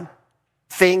break down.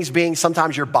 Things being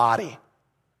sometimes your body,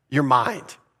 your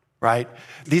mind, right?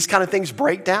 These kind of things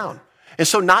break down. And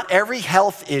so not every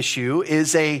health issue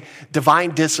is a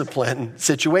divine discipline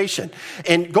situation.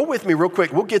 And go with me real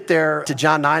quick. We'll get there to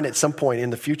John 9 at some point in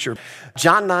the future.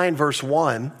 John 9, verse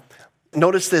 1.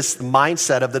 Notice this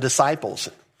mindset of the disciples.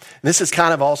 This is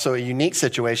kind of also a unique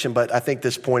situation, but I think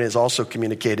this point is also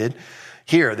communicated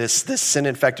here, this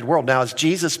sin-infected world. Now, as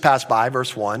Jesus passed by,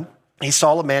 verse 1, he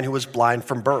saw a man who was blind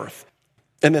from birth.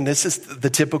 And then this is the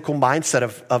typical mindset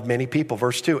of many people.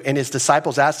 Verse 2, and his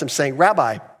disciples asked him, saying,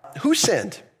 Rabbi, who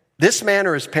sinned, this man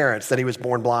or his parents, that he was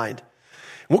born blind?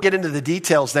 We'll get into the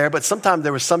details there, but sometimes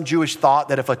there was some Jewish thought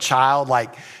that if a child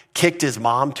kicked his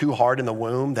mom too hard in the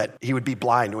womb, that he would be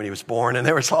blind when he was born. And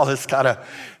there was all this kind of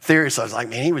theory. So I was like,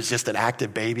 man, he was just an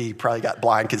active baby. He probably got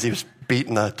blind because he was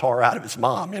beating the tar out of his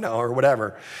mom, or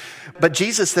whatever. But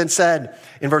Jesus then said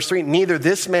in verse 3, neither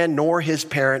this man nor his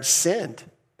parents sinned.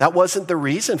 That wasn't the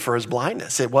reason for his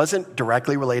blindness. It wasn't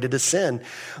directly related to sin.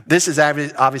 This is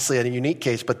obviously a unique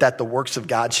case, but that the works of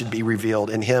God should be revealed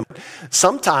in him.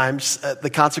 Sometimes the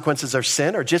consequences of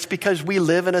sin are just because we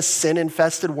live in a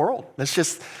sin-infested world. That's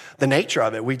just the nature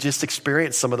of it. We just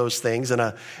experience some of those things in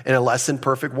a less than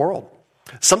perfect world.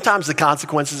 Sometimes the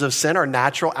consequences of sin are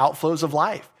natural outflows of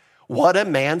life. What a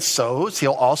man sows,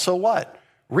 he'll also what?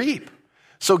 Reap.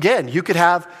 So again, you could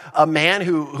have a man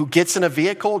who gets in a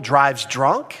vehicle, drives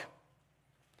drunk,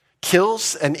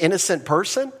 kills an innocent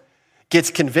person,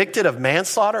 gets convicted of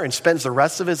manslaughter, and spends the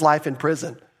rest of his life in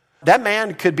prison. That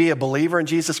man could be a believer in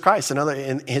Jesus Christ.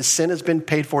 And his sin has been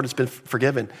paid for and it's been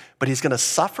forgiven. But he's going to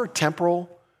suffer temporal,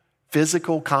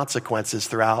 physical consequences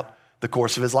throughout the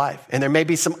course of his life. And there may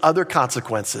be some other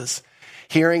consequences.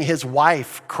 Hearing his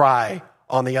wife cry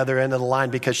on the other end of the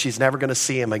line because she's never going to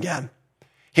see him again.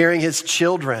 Hearing his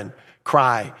children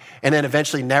cry and then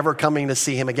eventually never coming to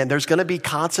see him again. There's going to be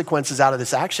consequences out of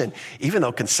this action, even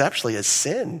though conceptually his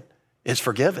sin is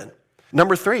forgiven.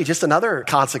 Number 3, just another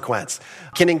consequence,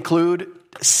 can include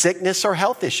sickness or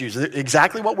health issues.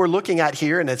 Exactly what we're looking at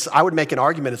here, and I would make an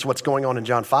argument it's what's going on in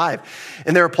John 5.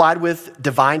 And they're applied with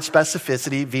divine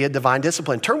specificity via divine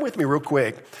discipline. Turn with me real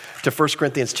quick to 1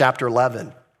 Corinthians chapter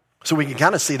 11 so we can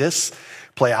kind of see this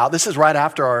play out. This is right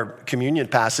after our communion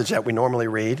passage that we normally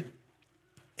read.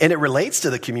 And it relates to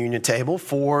the communion table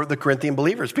for the Corinthian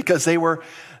believers because they were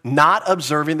not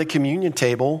observing the communion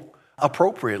table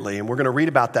appropriately. And we're going to read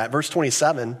about that. Verse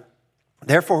 27,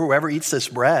 therefore, whoever eats this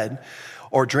bread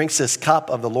or drinks this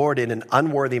cup of the Lord in an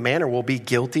unworthy manner will be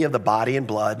guilty of the body and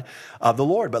blood of the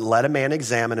Lord. But let a man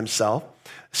examine himself.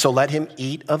 So let him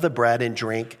eat of the bread and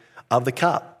drink of the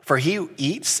cup. For he who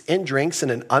eats and drinks in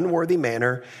an unworthy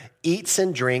manner eats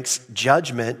and drinks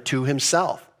judgment to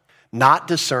himself, not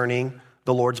discerning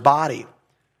the Lord's body.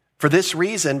 For this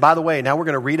reason, by the way, now we're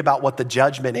going to read about what the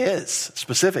judgment is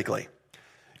specifically.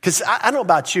 Because I don't know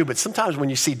about you, but sometimes when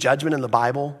you see judgment in the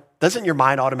Bible, doesn't your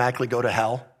mind automatically go to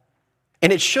hell?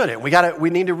 And it shouldn't. We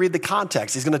need to read the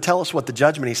context. He's going to tell us what the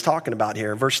judgment he's talking about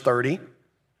here. Verse 30,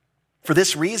 for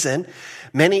this reason,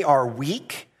 many are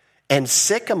weak and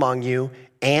sick among you,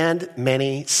 and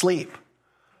many sleep.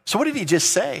 So what did he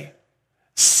just say?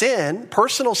 Sin,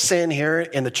 personal sin here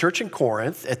in the church in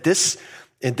Corinth,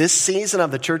 in this season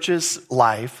of the church's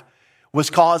life, was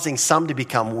causing some to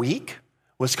become weak,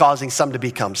 was causing some to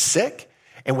become sick,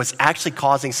 and was actually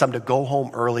causing some to go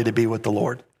home early to be with the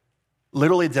Lord.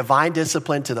 Literally divine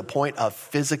discipline to the point of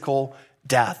physical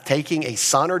death, taking a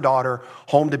son or daughter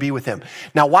home to be with him.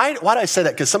 Now, why do I say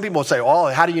that? Because some people will say, oh,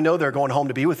 how do you know they're going home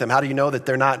to be with him? How do you know that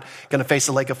they're not going to face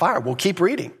the lake of fire? Well, keep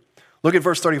reading. Look at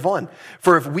verse 31.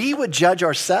 For if we would judge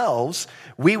ourselves,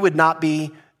 we would not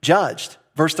be judged.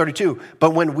 Verse 32.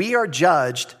 But when we are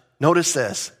judged, notice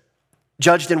this,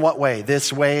 judged in what way?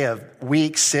 This way of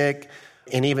weak, sick,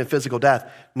 and even physical death.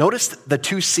 Notice the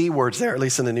 2 C words there, at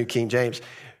least in the New King James.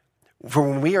 For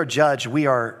when we are judged, we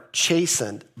are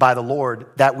chastened by the Lord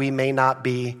that we may not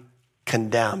be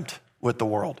condemned with the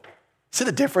world. See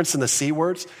the difference in the C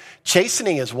words?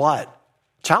 Chastening is what?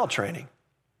 Child training.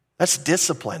 That's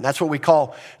discipline. That's what we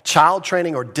call child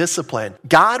training or discipline.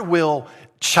 God will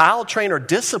child train or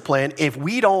discipline if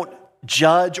we don't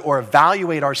judge or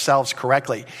evaluate ourselves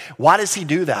correctly. Why does he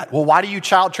do that? Well, why do you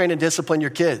child train and discipline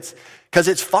your kids? Because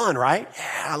it's fun, right?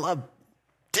 Yeah, I love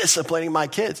disciplining my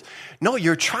kids. No,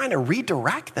 you're trying to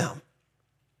redirect them.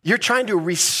 You're trying to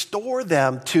restore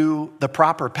them to the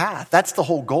proper path. That's the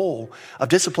whole goal of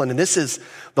discipline. And this is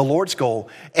the Lord's goal.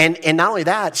 And not only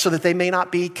that, so that they may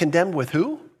not be condemned with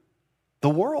who? The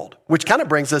world. Which kind of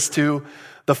brings us to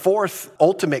the 4th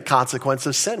ultimate consequence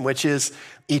of sin, which is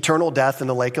eternal death in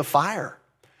the lake of fire.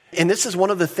 And this is one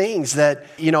of the things that,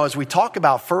 as we talk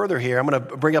about further here, I'm going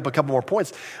to bring up a couple more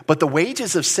points, but the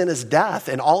wages of sin is death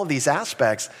in all of these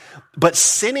aspects, but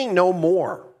sinning no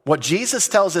more. What Jesus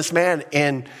tells this man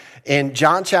in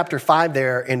John chapter 5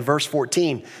 there in verse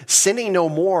 14, sinning no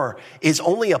more is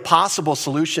only a possible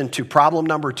solution to problem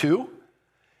number 2,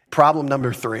 problem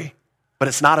number 3, but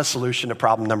it's not a solution to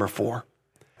problem number 4.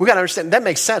 We got to understand, that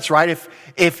makes sense, right?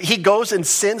 If he goes and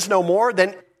sins no more,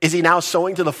 then is he now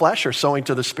sowing to the flesh or sowing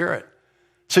to the spirit?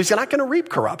 So he's not going to reap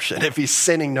corruption if he's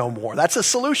sinning no more. That's a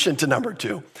solution to number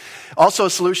 2. Also, a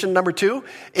solution number 2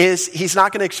 is he's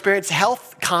not going to experience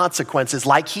health consequences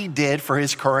like he did for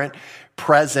his current,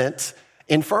 present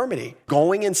infirmity.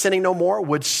 Going and sinning no more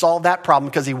would solve that problem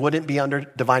because he wouldn't be under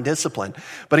divine discipline.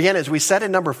 But again, as we said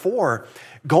in number 4,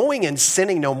 going and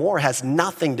sinning no more has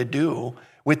nothing to do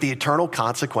with the eternal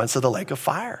consequence of the lake of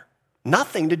fire.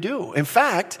 Nothing to do. In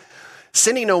fact,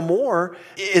 sinning no more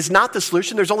is not the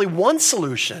solution. There's only one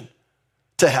solution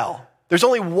to hell. There's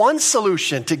only one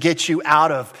solution to get you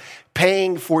out of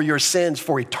paying for your sins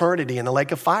for eternity in the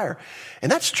lake of fire.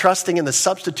 And that's trusting in the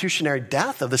substitutionary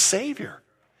death of the Savior.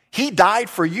 He died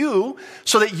for you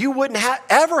so that you wouldn't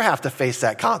ever have to face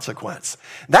that consequence.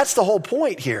 That's the whole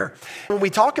point here. When we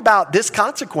talk about this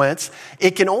consequence,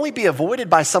 it can only be avoided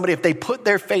by somebody if they put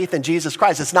their faith in Jesus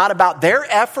Christ. It's not about their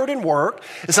effort and work.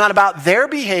 It's not about their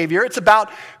behavior. It's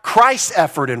about Christ's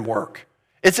effort and work.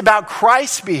 It's about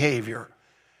Christ's behavior.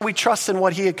 We trust in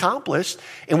what he accomplished,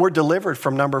 and we're delivered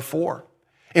from number 4.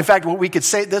 In fact, we could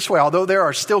say it this way, although there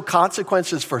are still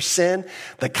consequences for sin,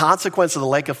 the consequence of the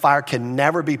lake of fire can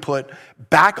never be put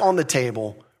back on the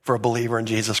table for a believer in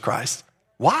Jesus Christ.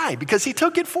 Why? Because he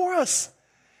took it for us.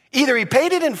 Either he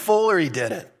paid it in full or he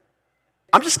didn't.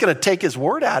 I'm just going to take his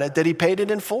word at it that he paid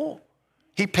it in full.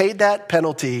 He paid that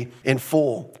penalty in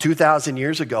full 2,000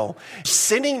 years ago.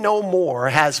 Sinning no more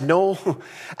has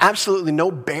absolutely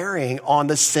no bearing on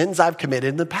the sins I've committed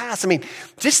in the past. I mean,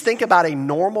 just think about a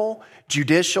normal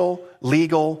judicial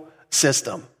legal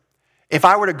system. If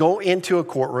I were to go into a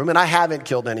courtroom, and I haven't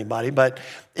killed anybody, but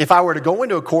if I were to go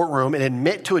into a courtroom and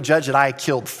admit to a judge that I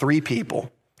killed 3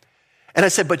 people, and I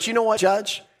said, but you know what,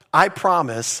 Judge? I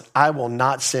promise I will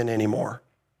not sin anymore.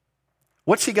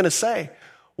 What's he going to say?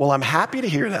 Well, I'm happy to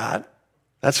hear that.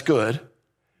 That's good.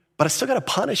 But I still got to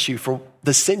punish you for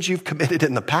the sins you've committed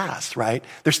in the past, right?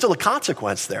 There's still a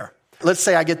consequence there. Let's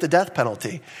say I get the death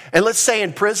penalty. And let's say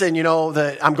in prison,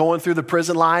 that I'm going through the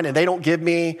prison line and they don't give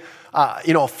me,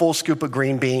 a full scoop of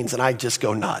green beans and I just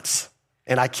go nuts.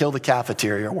 And I kill the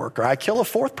cafeteria worker. I kill a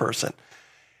 4th person.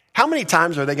 How many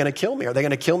times are they going to kill me? Are they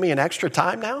going to kill me in extra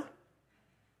time now?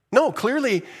 No,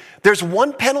 clearly there's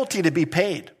one penalty to be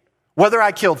paid. Whether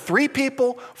I killed 3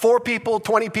 people, 4 people,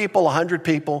 20 people, 100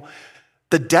 people,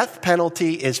 the death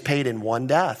penalty is paid in one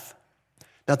death.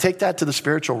 Now take that to the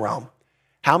spiritual realm.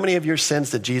 How many of your sins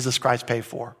did Jesus Christ pay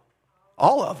for?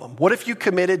 All of them. What if you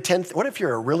committed what if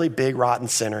you're a really big rotten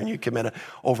sinner and you committed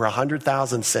over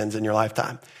 100,000 sins in your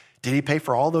lifetime? Did he pay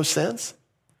for all those sins?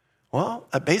 Well,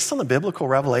 based on the biblical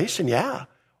revelation, yeah.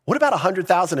 What about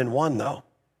 100,001 though?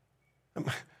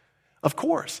 Of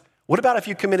course. What about if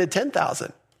you committed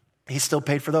 10,000? He still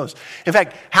paid for those. In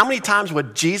fact, how many times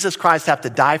would Jesus Christ have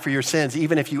to die for your sins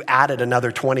even if you added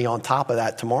another 20 on top of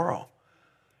that tomorrow?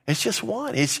 It's just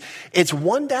one. It's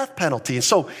one death penalty. And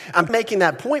so I'm making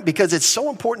that point because it's so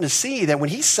important to see that when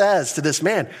he says to this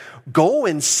man, go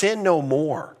and sin no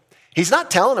more, he's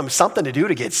not telling him something to do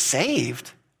to get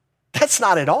saved. That's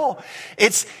not at all.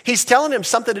 He's telling him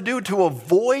something to do to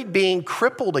avoid being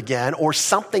crippled again or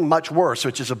something much worse,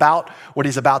 which is about what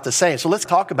he's about to say. So let's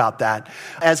talk about that.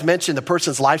 As mentioned, the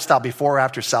person's lifestyle before or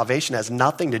after salvation has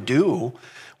nothing to do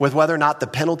with whether or not the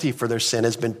penalty for their sin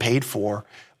has been paid for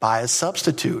by a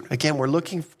substitute. Again, we're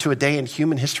looking to a day in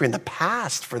human history in the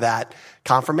past for that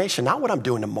confirmation. Not what I'm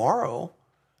doing tomorrow,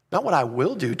 not what I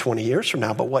will do 20 years from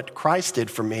now, but what Christ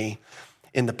did for me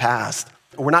in the past.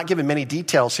 We're not given many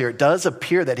details here. It does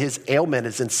appear that his ailment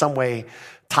is in some way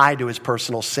tied to his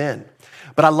personal sin.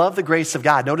 But I love the grace of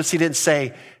God. Notice he didn't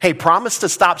say, hey, promise to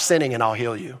stop sinning and I'll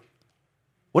heal you.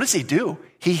 What does he do?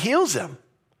 He heals him.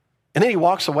 And then he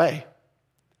walks away.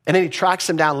 And then he tracks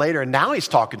him down later. And now he's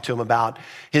talking to him about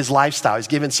his lifestyle. He's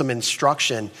given some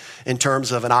instruction in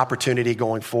terms of an opportunity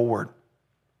going forward.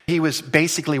 He was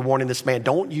basically warning this man,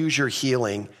 don't use your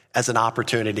healing as an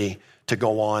opportunity to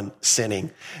go on sinning.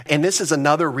 And this is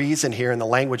another reason here in the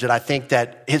language that I think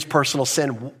that his personal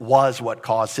sin was what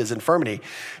caused his infirmity.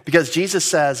 Because Jesus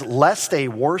says, lest a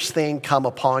worse thing come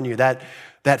upon you.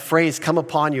 That phrase, come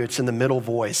upon you, it's in the middle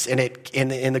voice. And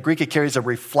in the Greek, it carries a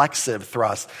reflexive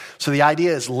thrust. So the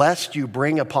idea is, lest you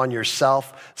bring upon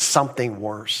yourself something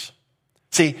worse.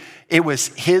 See, it was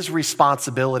his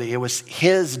responsibility. It was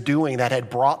his doing that had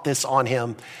brought this on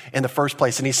him in the first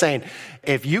place. And he's saying,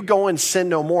 if you go and sin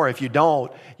no more, if you don't,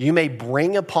 you may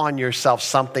bring upon yourself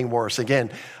something worse.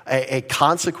 Again, a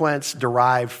consequence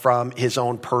derived from his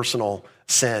own personal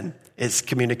sin is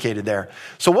communicated there.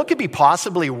 So what could be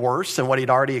possibly worse than what he'd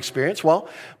already experienced? Well,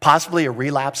 possibly a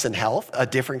relapse in health, a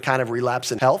different kind of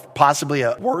relapse in health, possibly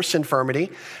a worse infirmity,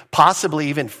 possibly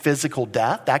even physical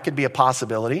death. That could be a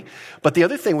possibility. But the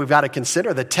other thing we've got to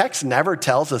consider, the text never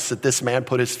tells us that this man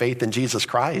put his faith in Jesus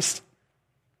Christ.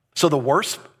 So the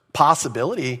worst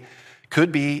possibility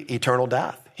could be eternal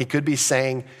death. He could be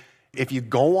saying, if you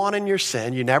go on in your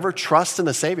sin, you never trust in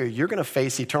the Savior, you're going to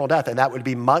face eternal death. And that would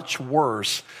be much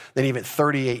worse than even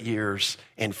 38 years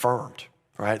infirmed,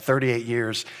 right? 38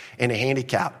 years in a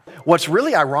handicap. What's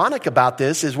really ironic about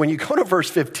this is when you go to verse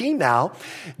 15 now,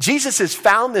 Jesus has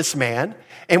found this man.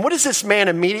 And what does this man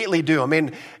immediately do? I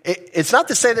mean, it's not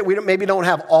to say that we maybe don't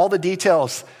have all the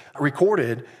details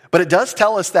recorded, but it does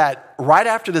tell us that right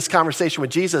after this conversation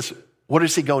with Jesus, where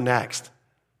does he go next?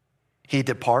 He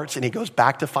departs and he goes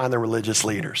back to find the religious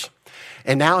leaders.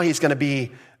 And now he's going to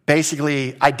be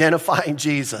basically identifying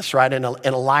Jesus, right, in a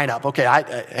lineup. Okay,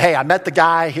 I met the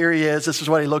guy. Here he is. This is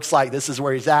what he looks like. This is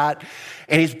where he's at.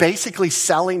 And he's basically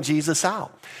selling Jesus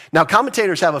out. Now,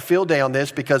 commentators have a field day on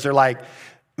this because they're like,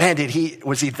 man,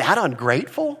 was he that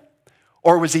ungrateful?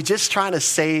 Or was he just trying to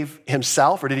save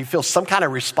himself? Or did he feel some kind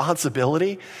of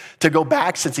responsibility to go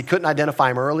back since he couldn't identify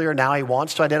him earlier? Now he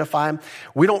wants to identify him.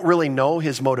 We don't really know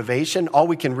his motivation. All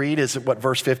we can read is what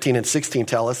verse 15 and 16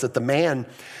 tell us, that the man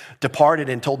departed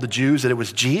and told the Jews that it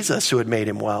was Jesus who had made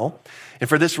him well. And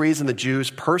for this reason, the Jews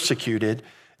persecuted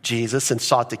Jesus and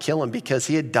sought to kill him because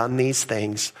he had done these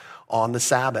things on the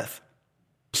Sabbath.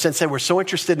 Since they were so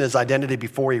interested in his identity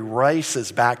before he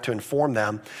races back to inform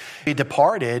them, he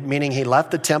departed, meaning he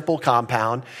left the temple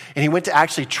compound, and he went to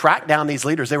actually track down these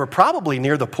leaders. They were probably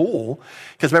near the pool,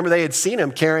 because remember, they had seen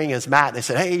him carrying his mat. They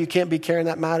said, hey, you can't be carrying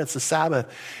that mat. It's the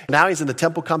Sabbath. Now he's in the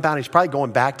temple compound. He's probably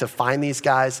going back to find these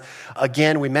guys.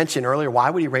 Again, we mentioned earlier,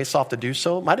 why would he race off to do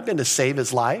so? It might have been to save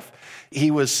his life.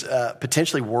 He was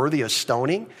potentially worthy of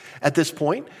stoning at this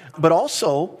point, but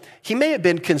also he may have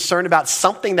been concerned about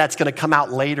something that's going to come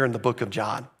out later in the book of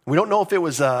John. We don't know if it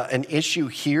was an issue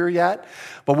here yet,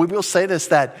 but we will say this,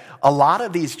 that a lot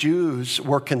of these Jews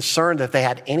were concerned that they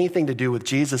had anything to do with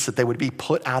Jesus, that they would be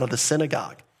put out of the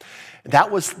synagogue.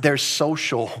 That was their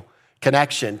social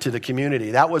connection to the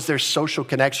community. That was their social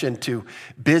connection to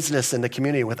business in the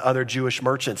community with other Jewish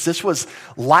merchants. This was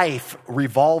life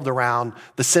revolved around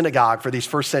the synagogue for these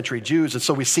first century Jews. And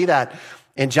so we see that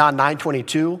in John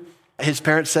 9:22. His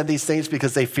parents said these things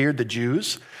because they feared the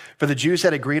Jews. For the Jews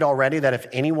had agreed already that if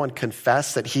anyone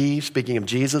confessed that he, speaking of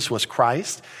Jesus, was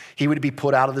Christ, he would be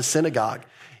put out of the synagogue.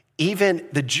 Even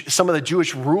some of the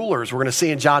Jewish rulers, we're going to see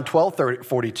in John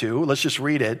 12:42, let's just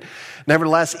read it.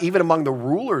 Nevertheless, even among the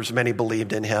rulers, many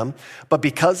believed in him. But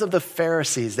because of the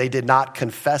Pharisees, they did not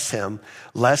confess him,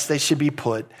 lest they should be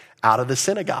put out of the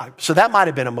synagogue. So that might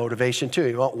have been a motivation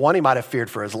too. One, he might have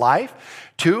feared for his life.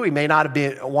 Two, he may not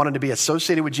have wanted to be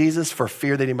associated with Jesus for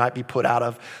fear that he might be put out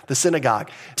of the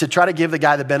synagogue. To try to give the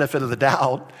guy the benefit of the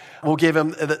doubt, we'll give him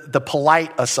the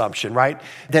polite assumption, right?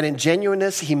 That in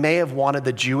genuineness, he may have wanted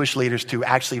the Jewish leaders to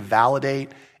actually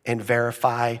validate and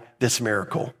verify this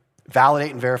miracle.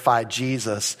 Validate and verify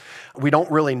Jesus. We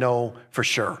don't really know for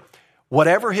sure.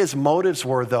 Whatever his motives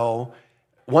were, though,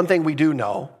 one thing we do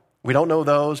know, we don't know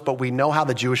those, but we know how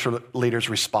the Jewish leaders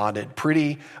responded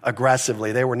pretty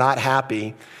aggressively. They were not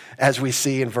happy, as we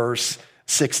see in verse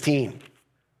 16.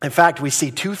 In fact, we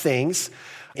see two things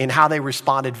in how they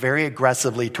responded very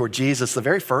aggressively toward Jesus. The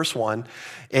very first one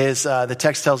is the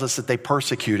text tells us that they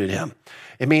persecuted him.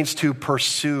 It means to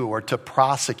pursue or to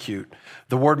prosecute.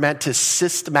 The word meant to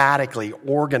systematically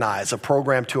organize a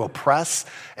program to oppress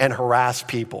and harass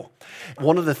people.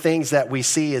 One of the things that we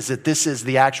see is that this is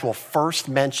the actual first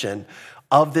mention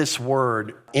of this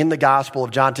word in the Gospel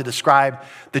of John to describe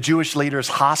the Jewish leaders'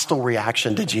 hostile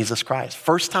reaction to Jesus Christ.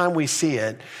 First time we see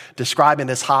it describing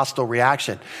this hostile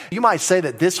reaction. You might say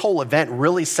that this whole event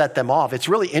really set them off. It's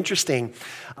really interesting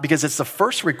because it's the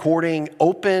first recording,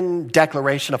 open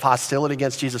declaration of hostility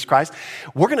against Jesus Christ.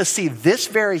 We're going to see this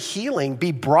very healing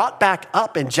be brought back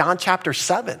up in John chapter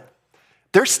 7.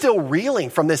 They're still reeling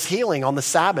from this healing on the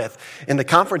Sabbath in the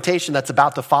confrontation that's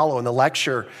about to follow in the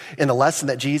lecture, in the lesson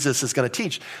that Jesus is going to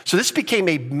teach. So this became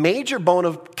a major bone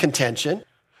of contention.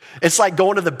 It's like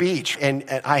going to the beach. And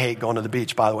I hate going to the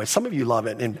beach, by the way. Some of you love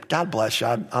it, and God bless you.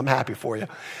 I'm happy for you.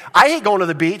 I hate going to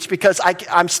the beach because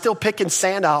I'm still picking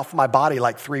sand off my body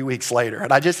like 3 weeks later.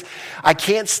 And I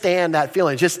can't stand that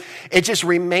feeling. It just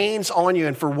remains on you.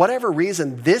 And for whatever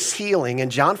reason, this healing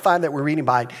in John 5 that we're reading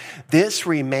by, this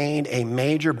remained a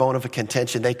major bone of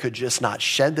contention. They could just not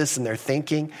shed this in their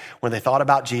thinking. When they thought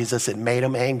about Jesus, it made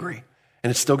them angry. And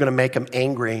it's still going to make them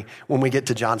angry when we get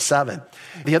to John 7.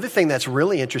 The other thing that's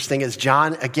really interesting is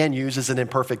John, again, uses an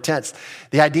imperfect tense.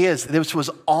 The idea is this was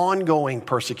ongoing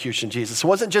persecution, Jesus. It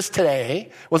wasn't just today,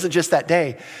 it wasn't just that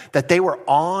day, that they were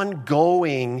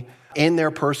ongoing in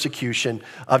their persecution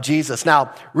of Jesus.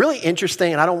 Now, really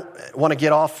interesting, and I don't want to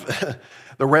get off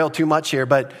the rail too much here,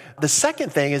 but the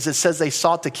second thing is it says they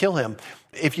sought to kill him.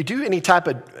 If you do any type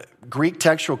of Greek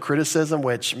textual criticism,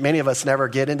 which many of us never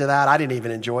get into that, I didn't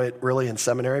even enjoy it really in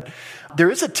seminary. There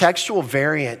is a textual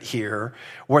variant here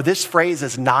where this phrase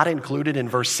is not included in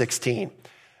verse 16.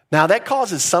 Now that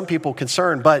causes some people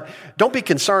concern, but don't be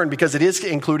concerned because it is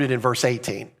included in verse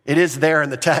 18. It is there in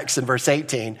the text in verse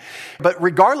 18. But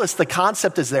regardless, the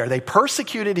concept is there. They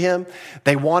persecuted him.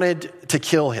 They wanted to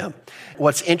kill him.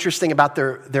 What's interesting about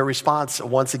their response,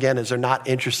 once again, is they're not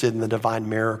interested in the divine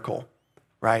miracle.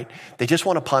 Right? They just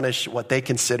want to punish what they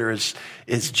consider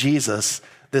is Jesus,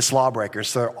 this lawbreaker.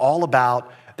 So they're all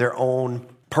about their own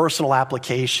personal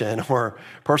application or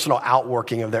personal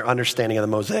outworking of their understanding of the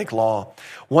Mosaic law.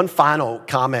 One final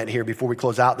comment here before we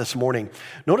close out this morning.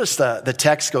 Notice the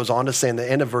text goes on to say in the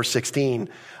end of verse 16,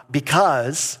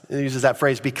 because, it uses that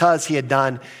phrase, because he had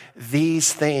done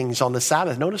these things on the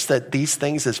Sabbath. Notice that these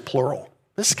things is plural.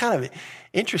 This is kind of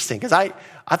interesting because I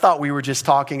thought we were just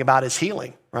talking about his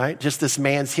healing, right? Just this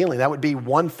man's healing. That would be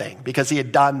one thing. Because he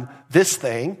had done this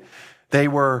thing, they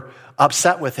were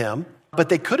upset with him. But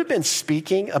they could have been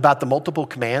speaking about the multiple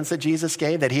commands that Jesus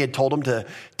gave, that he had told them to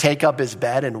take up his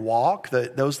bed and walk.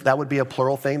 That would be a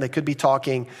plural thing. They could be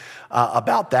talking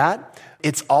about that.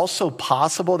 It's also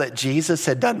possible that Jesus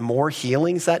had done more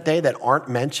healings that day that aren't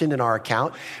mentioned in our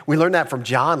account. We learned that from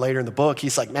John later in the book.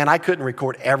 He's like, man, I couldn't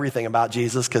record everything about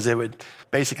Jesus because it would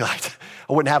basically,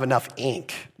 I wouldn't have enough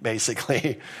ink,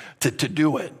 basically, to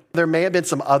do it. There may have been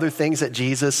some other things that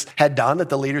Jesus had done that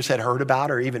the leaders had heard about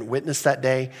or even witnessed that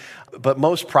day. But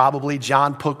most probably,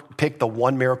 John picked the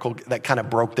one miracle that kind of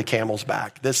broke the camel's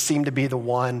back. This seemed to be the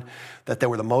one that they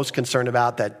were the most concerned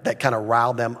about, that kind of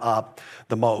riled them up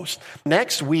the most.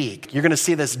 Next week, you're going to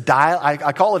see this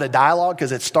I call it a dialogue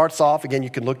because it starts off, again, you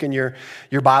can look in your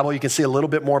Bible, you can see a little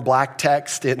bit more black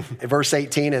text in verse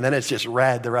 18, and then it's just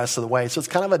red the rest of the way. So it's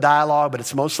kind of a dialogue, but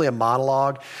it's mostly a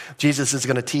monologue. Jesus is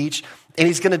going to teach. And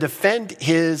he's going to defend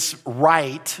his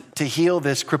right to heal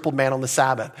this crippled man on the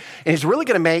Sabbath. And he's really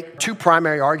going to make two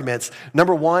primary arguments.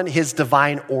 Number one, his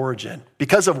divine origin.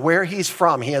 Because of where he's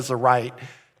from, he has the right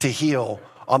to heal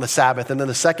on the Sabbath. And then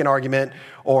the second argument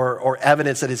or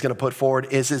evidence that he's going to put forward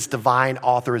is his divine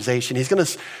authorization. He's going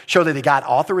to show that he got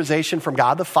authorization from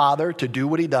God the Father to do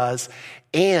what he does.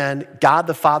 And God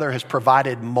the Father has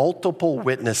provided multiple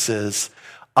witnesses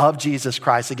of Jesus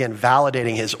Christ, again,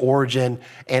 validating his origin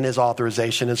and his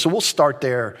authorization. And so we'll start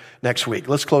there next week.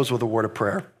 Let's close with a word of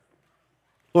prayer.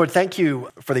 Lord, thank you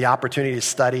for the opportunity to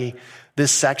study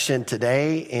this section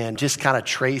today and just kind of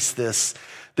trace this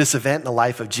event in the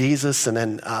life of Jesus. And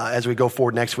then as we go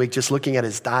forward next week, just looking at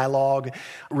his dialogue,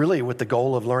 really with the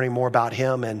goal of learning more about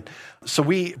him. And so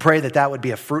we pray that would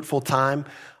be a fruitful time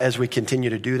as we continue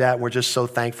to do that. We're just so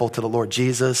thankful to the Lord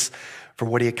Jesus for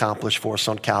what he accomplished for us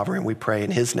on Calvary. And we pray in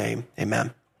his name,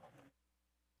 amen.